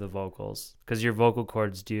thing is the vocals, because your vocal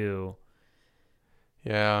cords do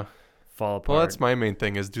fall apart. Well, that's my main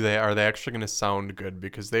thing is are they actually going to sound good?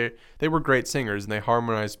 Because they were great singers and they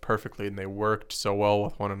harmonized perfectly and they worked so well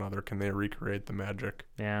with one another. Can they recreate the magic?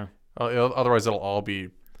 Yeah. Otherwise, it'll all be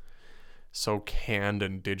so canned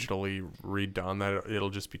and digitally redone that it'll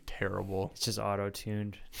just be terrible. It's just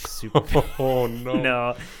auto-tuned. Super. Oh, no.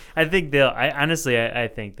 No. I think I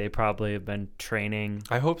think they probably have been training.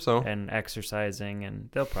 I hope so. And exercising, and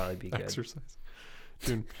they'll probably be good. Exercise.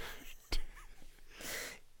 Dude.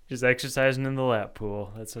 Just exercising in the lap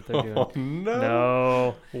pool. That's what they're doing. Oh, no.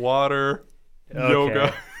 No. Water. Okay.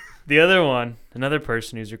 Yoga. The other one, another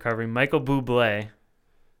person who's recovering, Michael Bublé.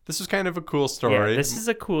 This is kind of a cool story. Yeah, this is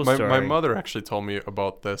a cool story. My mother actually told me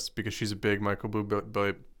about this because she's a big Michael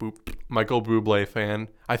Bublé fan.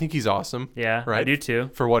 I think he's awesome. Yeah, right? I do too.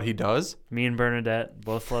 For what he does. Me and Bernadette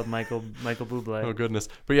both love Michael Bublé. Oh, goodness.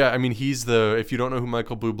 But yeah, I mean, if you don't know who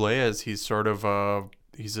Michael Bublé is, he's sort of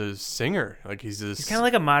he's a singer. Like he's kind of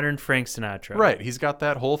like a modern Frank Sinatra. Right. He's got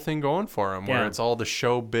that whole thing going for him where it's all the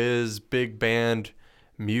showbiz, big band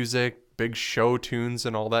music, big show tunes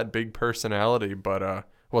and all that, big personality. But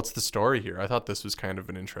what's the story here? I thought this was kind of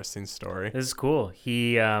an interesting story. This is cool.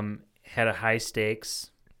 He had a high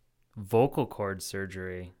stakes vocal cord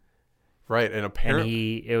surgery. Right, and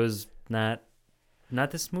apparently it was not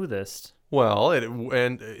the smoothest. Well,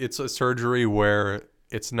 it's a surgery where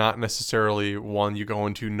it's not necessarily one you go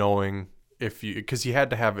into knowing because he had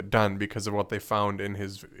to have it done because of what they found in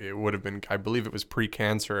it would have been, I believe it was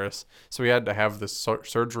precancerous. So he had to have this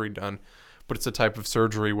surgery done. But it's a type of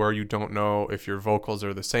surgery where you don't know if your vocals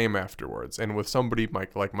are the same afterwards. And with somebody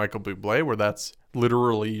like Michael Bublé, where that's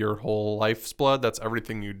literally your whole life's blood, that's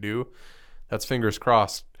everything you do, that's fingers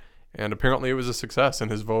crossed. And apparently it was a success,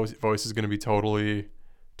 and his voice is going to be totally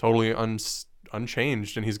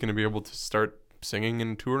unchanged, and he's going to be able to start singing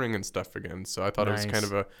and touring and stuff again. So I thought it was kind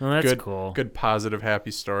of a good, positive,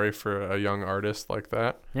 happy story for a young artist like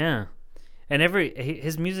that. Yeah. And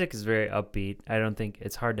his music is very upbeat. I don't think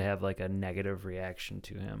it's hard to have like a negative reaction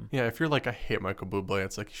to him. Yeah, if you're like, I hate Michael Bublé,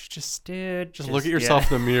 it's like you should just look at in yourself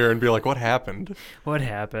the mirror and be like, what happened? What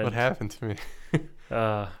happened? What happened to me?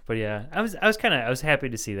 But yeah, I was happy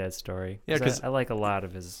to see that story. Yeah, because I like a lot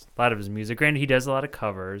of his music. Granted, he does a lot of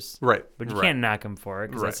covers. Right. But you can't knock him for it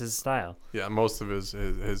because that's his style. Yeah, most of his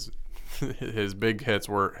big hits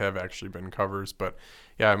have actually been covers. But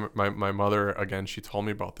yeah, my mother, again, she told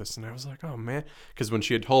me about this, and I was like, oh man, because when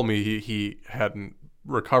she had told me he hadn't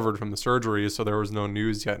recovered from the surgery, so there was no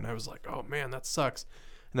news yet, and I was like, oh man, that sucks.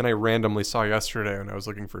 And then I randomly saw yesterday when I was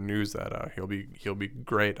looking for news that he'll be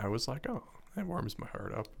great. I was like, oh, that warms my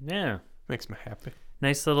heart up. Yeah, makes me happy.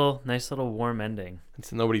 Nice little warm ending. And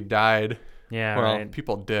so nobody died. Yeah, well, right.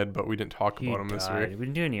 People did, but we didn't talk about them this week. We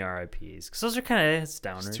didn't do any RIPs because those are kind of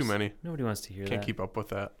downers. It's too many. Nobody wants to hear that. Can't keep up with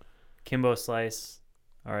that. Kimbo Slice,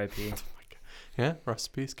 RIP. Oh my God. Yeah, rest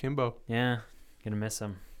in peace, Kimbo. Yeah, gonna miss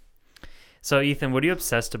him. So Ethan, what are you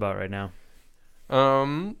obsessed about right now?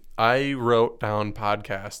 I wrote down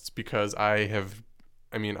podcasts because I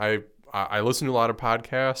listen to a lot of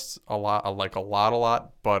podcasts, a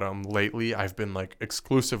lot, but lately I've been like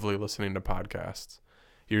exclusively listening to podcasts.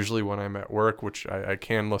 Usually when I'm at work, which I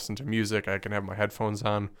can listen to music, I can have my headphones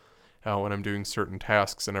on when I'm doing certain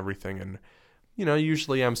tasks and everything. And,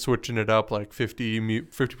 usually I'm switching it up like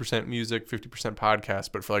 50% music, 50%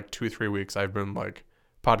 podcast. But for like 2-3 weeks, I've been like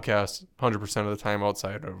podcast 100% of the time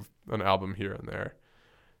outside of an album here and there.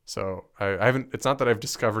 So it's not that I've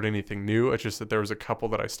discovered anything new. It's just that there was a couple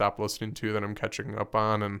that I stopped listening to that I'm catching up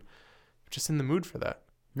on, and I'm just in the mood for that.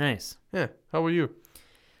 Nice. Yeah. How about you?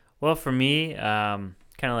 Well, for me,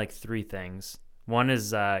 kind of like 3 things. One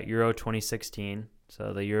is Euro 2016,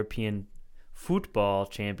 so the European Football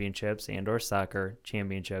Championships and/or Soccer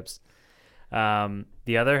Championships.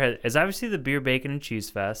 The other is obviously the Beer, Bacon, and Cheese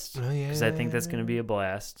Fest, because I think that's going to be a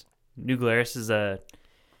blast. New Glarus is a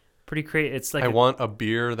pretty great. It's like I want a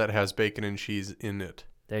beer that has bacon and cheese in it.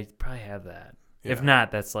 They probably have that. Yeah. If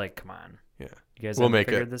not, that's like, come on. Yeah. You guys we'll haven't make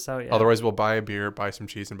figured it. this out yet? Otherwise, we'll buy a beer, buy some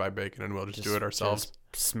cheese, and buy bacon, and we'll just do it ourselves.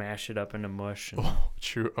 Just smash it up into mush. And, oh,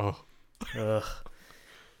 true. Oh. Ugh.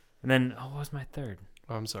 And then, what was my third?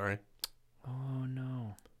 Oh, I'm sorry. Oh,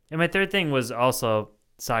 no. And my third thing was also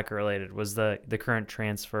soccer related, was the current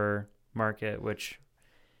transfer market, which,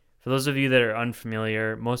 for those of you that are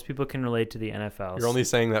unfamiliar, most people can relate to the NFL. You're only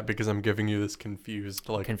saying that because I'm giving you this confused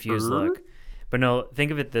look. But no, think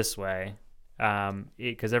of it this way,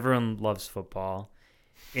 because everyone loves football.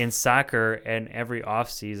 In soccer, and every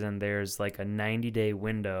offseason, there's like a 90-day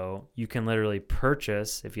window. You can literally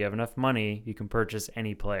purchase, if you have enough money, you can purchase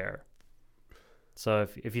any player. So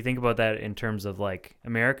if you think about that in terms of like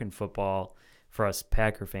American football, for us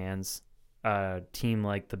Packer fans, a team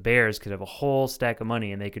like the Bears could have a whole stack of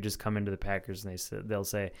money and they could just come into the Packers and they'll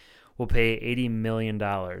say, we'll pay $80 million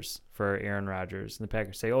for Aaron Rodgers. And the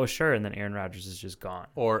Packers say, oh, sure. And then Aaron Rodgers is just gone.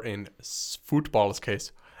 Or in football's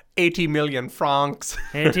case, 80 million francs.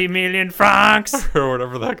 80 million francs. Or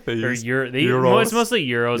whatever the heck they use. Euros. It's mostly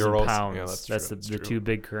euros and pounds. Yeah, that's the two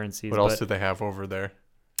big currencies. What else do they have over there?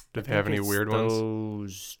 Did they have any weird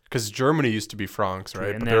ones? Because Germany used to be francs,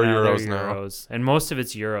 right? But they're euros now. And most of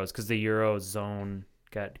it's euros because the Eurozone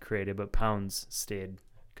got created, but pounds stayed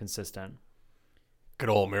consistent. Good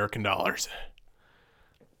old American dollars.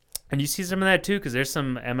 And you see some of that too because there's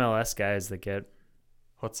some MLS guys that get...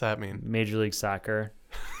 What's that mean? Major League Soccer.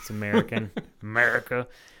 It's American. America.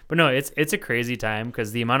 But no, it's a crazy time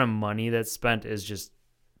because the amount of money that's spent is just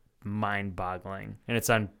mind-boggling. And it's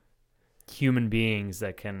on human beings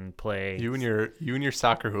that can play. You and your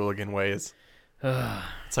soccer hooligan ways.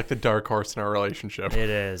 It's like the dark horse in our relationship. It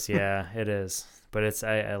is, yeah, it is. But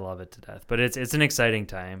I love it to death. But it's an exciting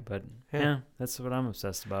time. But yeah, that's what I'm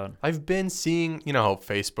obsessed about. I've been seeing, you know how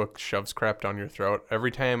Facebook shoves crap down your throat.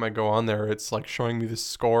 Every time I go on there, it's like showing me the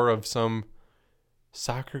score of some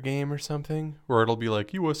soccer game or something, where it'll be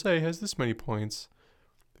like USA has this many points.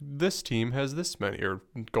 This team has this many or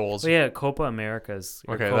goals. Well, yeah, Copa Americas.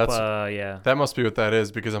 Okay, Copa, that must be what that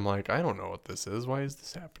is because I'm like, I don't know what this is. Why is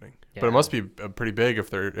this happening? Yeah. But it must be pretty big if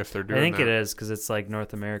they're doing. I think it is because it's like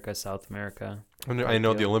North America, South America. I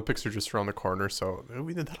know the Olympics are just around the corner, so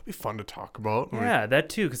that'll be fun to talk about. Yeah, that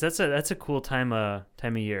too, because that's a cool time of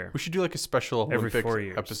year. We should do like a special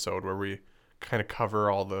Olympics episode where we kind of cover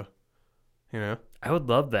all the, you know. I would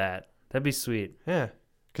love that. That'd be sweet. Yeah.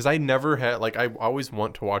 Because I never had, like, I always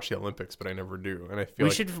want to watch the Olympics, but I never do. And I feel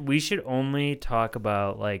we should only talk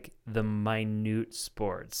about, like, the minute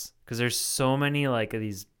sports. Because there's so many, like,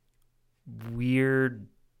 these weird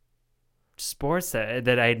sports that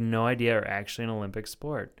I had no idea are actually an Olympic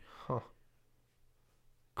sport. Huh.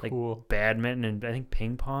 Cool. Like badminton and I think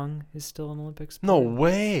ping pong is still an Olympic sport. No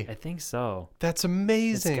way. I think so. That's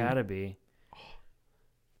amazing. It's gotta be.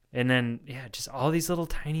 And then, yeah, just all these little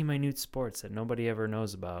tiny minute sports that nobody ever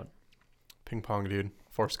knows about. Ping pong, dude.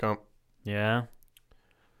 Forrest Gump. Yeah.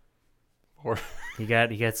 Or he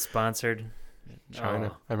got sponsored.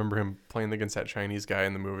 China. I remember him playing against that Chinese guy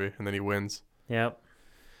in the movie, and then he wins. Yep.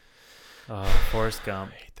 Oh, Forrest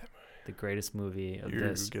Gump. I hate that movie. The greatest movie of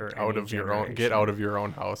this. Get out of your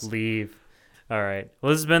own house. Leave. All right. Well,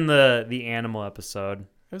 this has been the animal episode.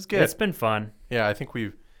 It was good. It's been fun. Yeah, I think it's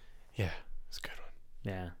a good one.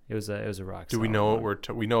 Yeah, it was a rock. Do we know what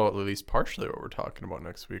we know at least partially what we're talking about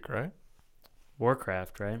next week, right?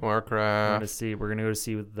 Warcraft, right? Warcraft. We're gonna go to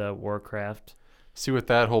see the Warcraft. See what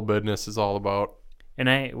that whole business is all about.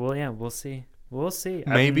 And we'll see. We'll see.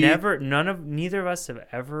 Maybe neither of us have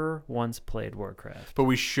ever once played Warcraft. But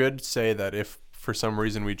we should say that if for some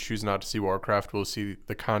reason we choose not to see Warcraft, we'll see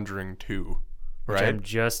The Conjuring 2. Right? Which I'm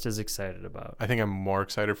just as excited about. I think I'm more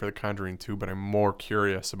excited for The Conjuring 2, but I'm more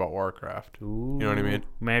curious about Warcraft. Ooh. You know what I mean?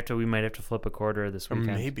 We might have to flip a quarter this weekend.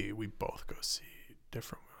 Or maybe we both go see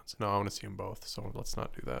different ones. No, I want to see them both, so let's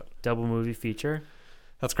not do that. Double movie feature?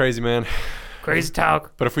 That's crazy, man. Crazy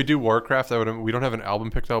talk. But if we do Warcraft, we don't have an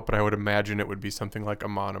album picked out, but I would imagine it would be something like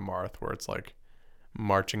Amon Amarth, where it's like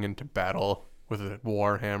marching into battle with a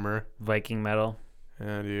war hammer. Viking metal.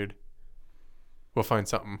 Yeah, dude. We'll find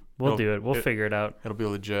something. We'll do it. We'll figure it out. It'll be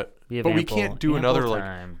legit. But we can't do another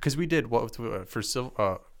time. Because we did what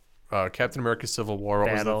for Captain America: Civil War. What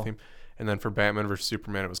Battle. was the theme? And then for Batman vs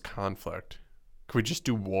Superman, it was conflict. Could we just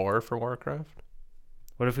do war for Warcraft?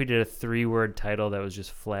 What if we did a 3-word title that was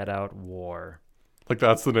just flat out war? Like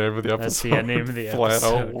that's the name of the episode. That's the name of the episode. Flat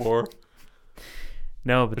out war.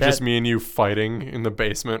 No, but just me and you fighting in the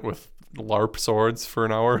basement with LARP swords for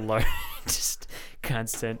an hour. Just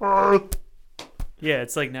constant. Yeah,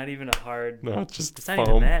 it's like not even a hard. No, it's not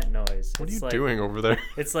even that noise. What are you doing over there?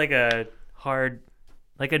 It's like a hard,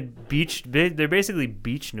 like a beach. They're basically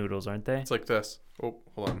beach noodles, aren't they? It's like this. Oh,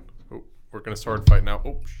 hold on. Oh, we're gonna sword fight now.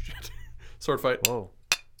 Oh shit, sword fight. Whoa,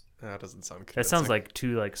 that doesn't sound convincing. That sounds like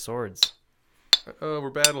two swords. Oh,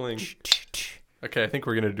 we're battling. Okay, I think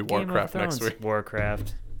we're gonna do Warcraft next week.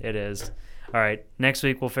 Warcraft, it is. All right, next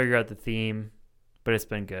week we'll figure out the theme. But it's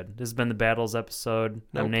been good. This has been the Battles episode.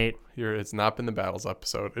 Nope. I'm Nate. It's not been the Battles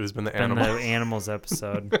episode. It has been the Animals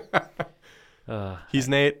episode. He's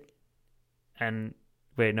Nate. And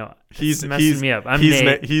wait, no. He's messing me up. I'm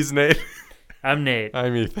Nate. He's Nate. I'm Nate.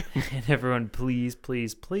 I'm Ethan. And everyone, please,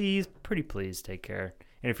 please, please, pretty please take care.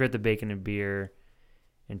 And if you're at the Bacon and Beer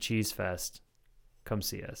and Cheese Fest, come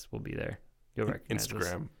see us. We'll be there. You'll recognize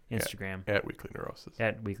Instagram. us. Instagram. At Weekly Neurosis.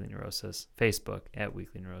 At Weekly Neurosis. Facebook at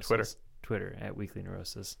Weekly Neurosis. Twitter at Weekly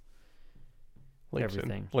Neurosis. LinkedIn.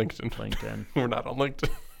 everything. LinkedIn. LinkedIn. We're not on LinkedIn.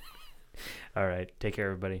 All right. Take care,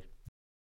 everybody.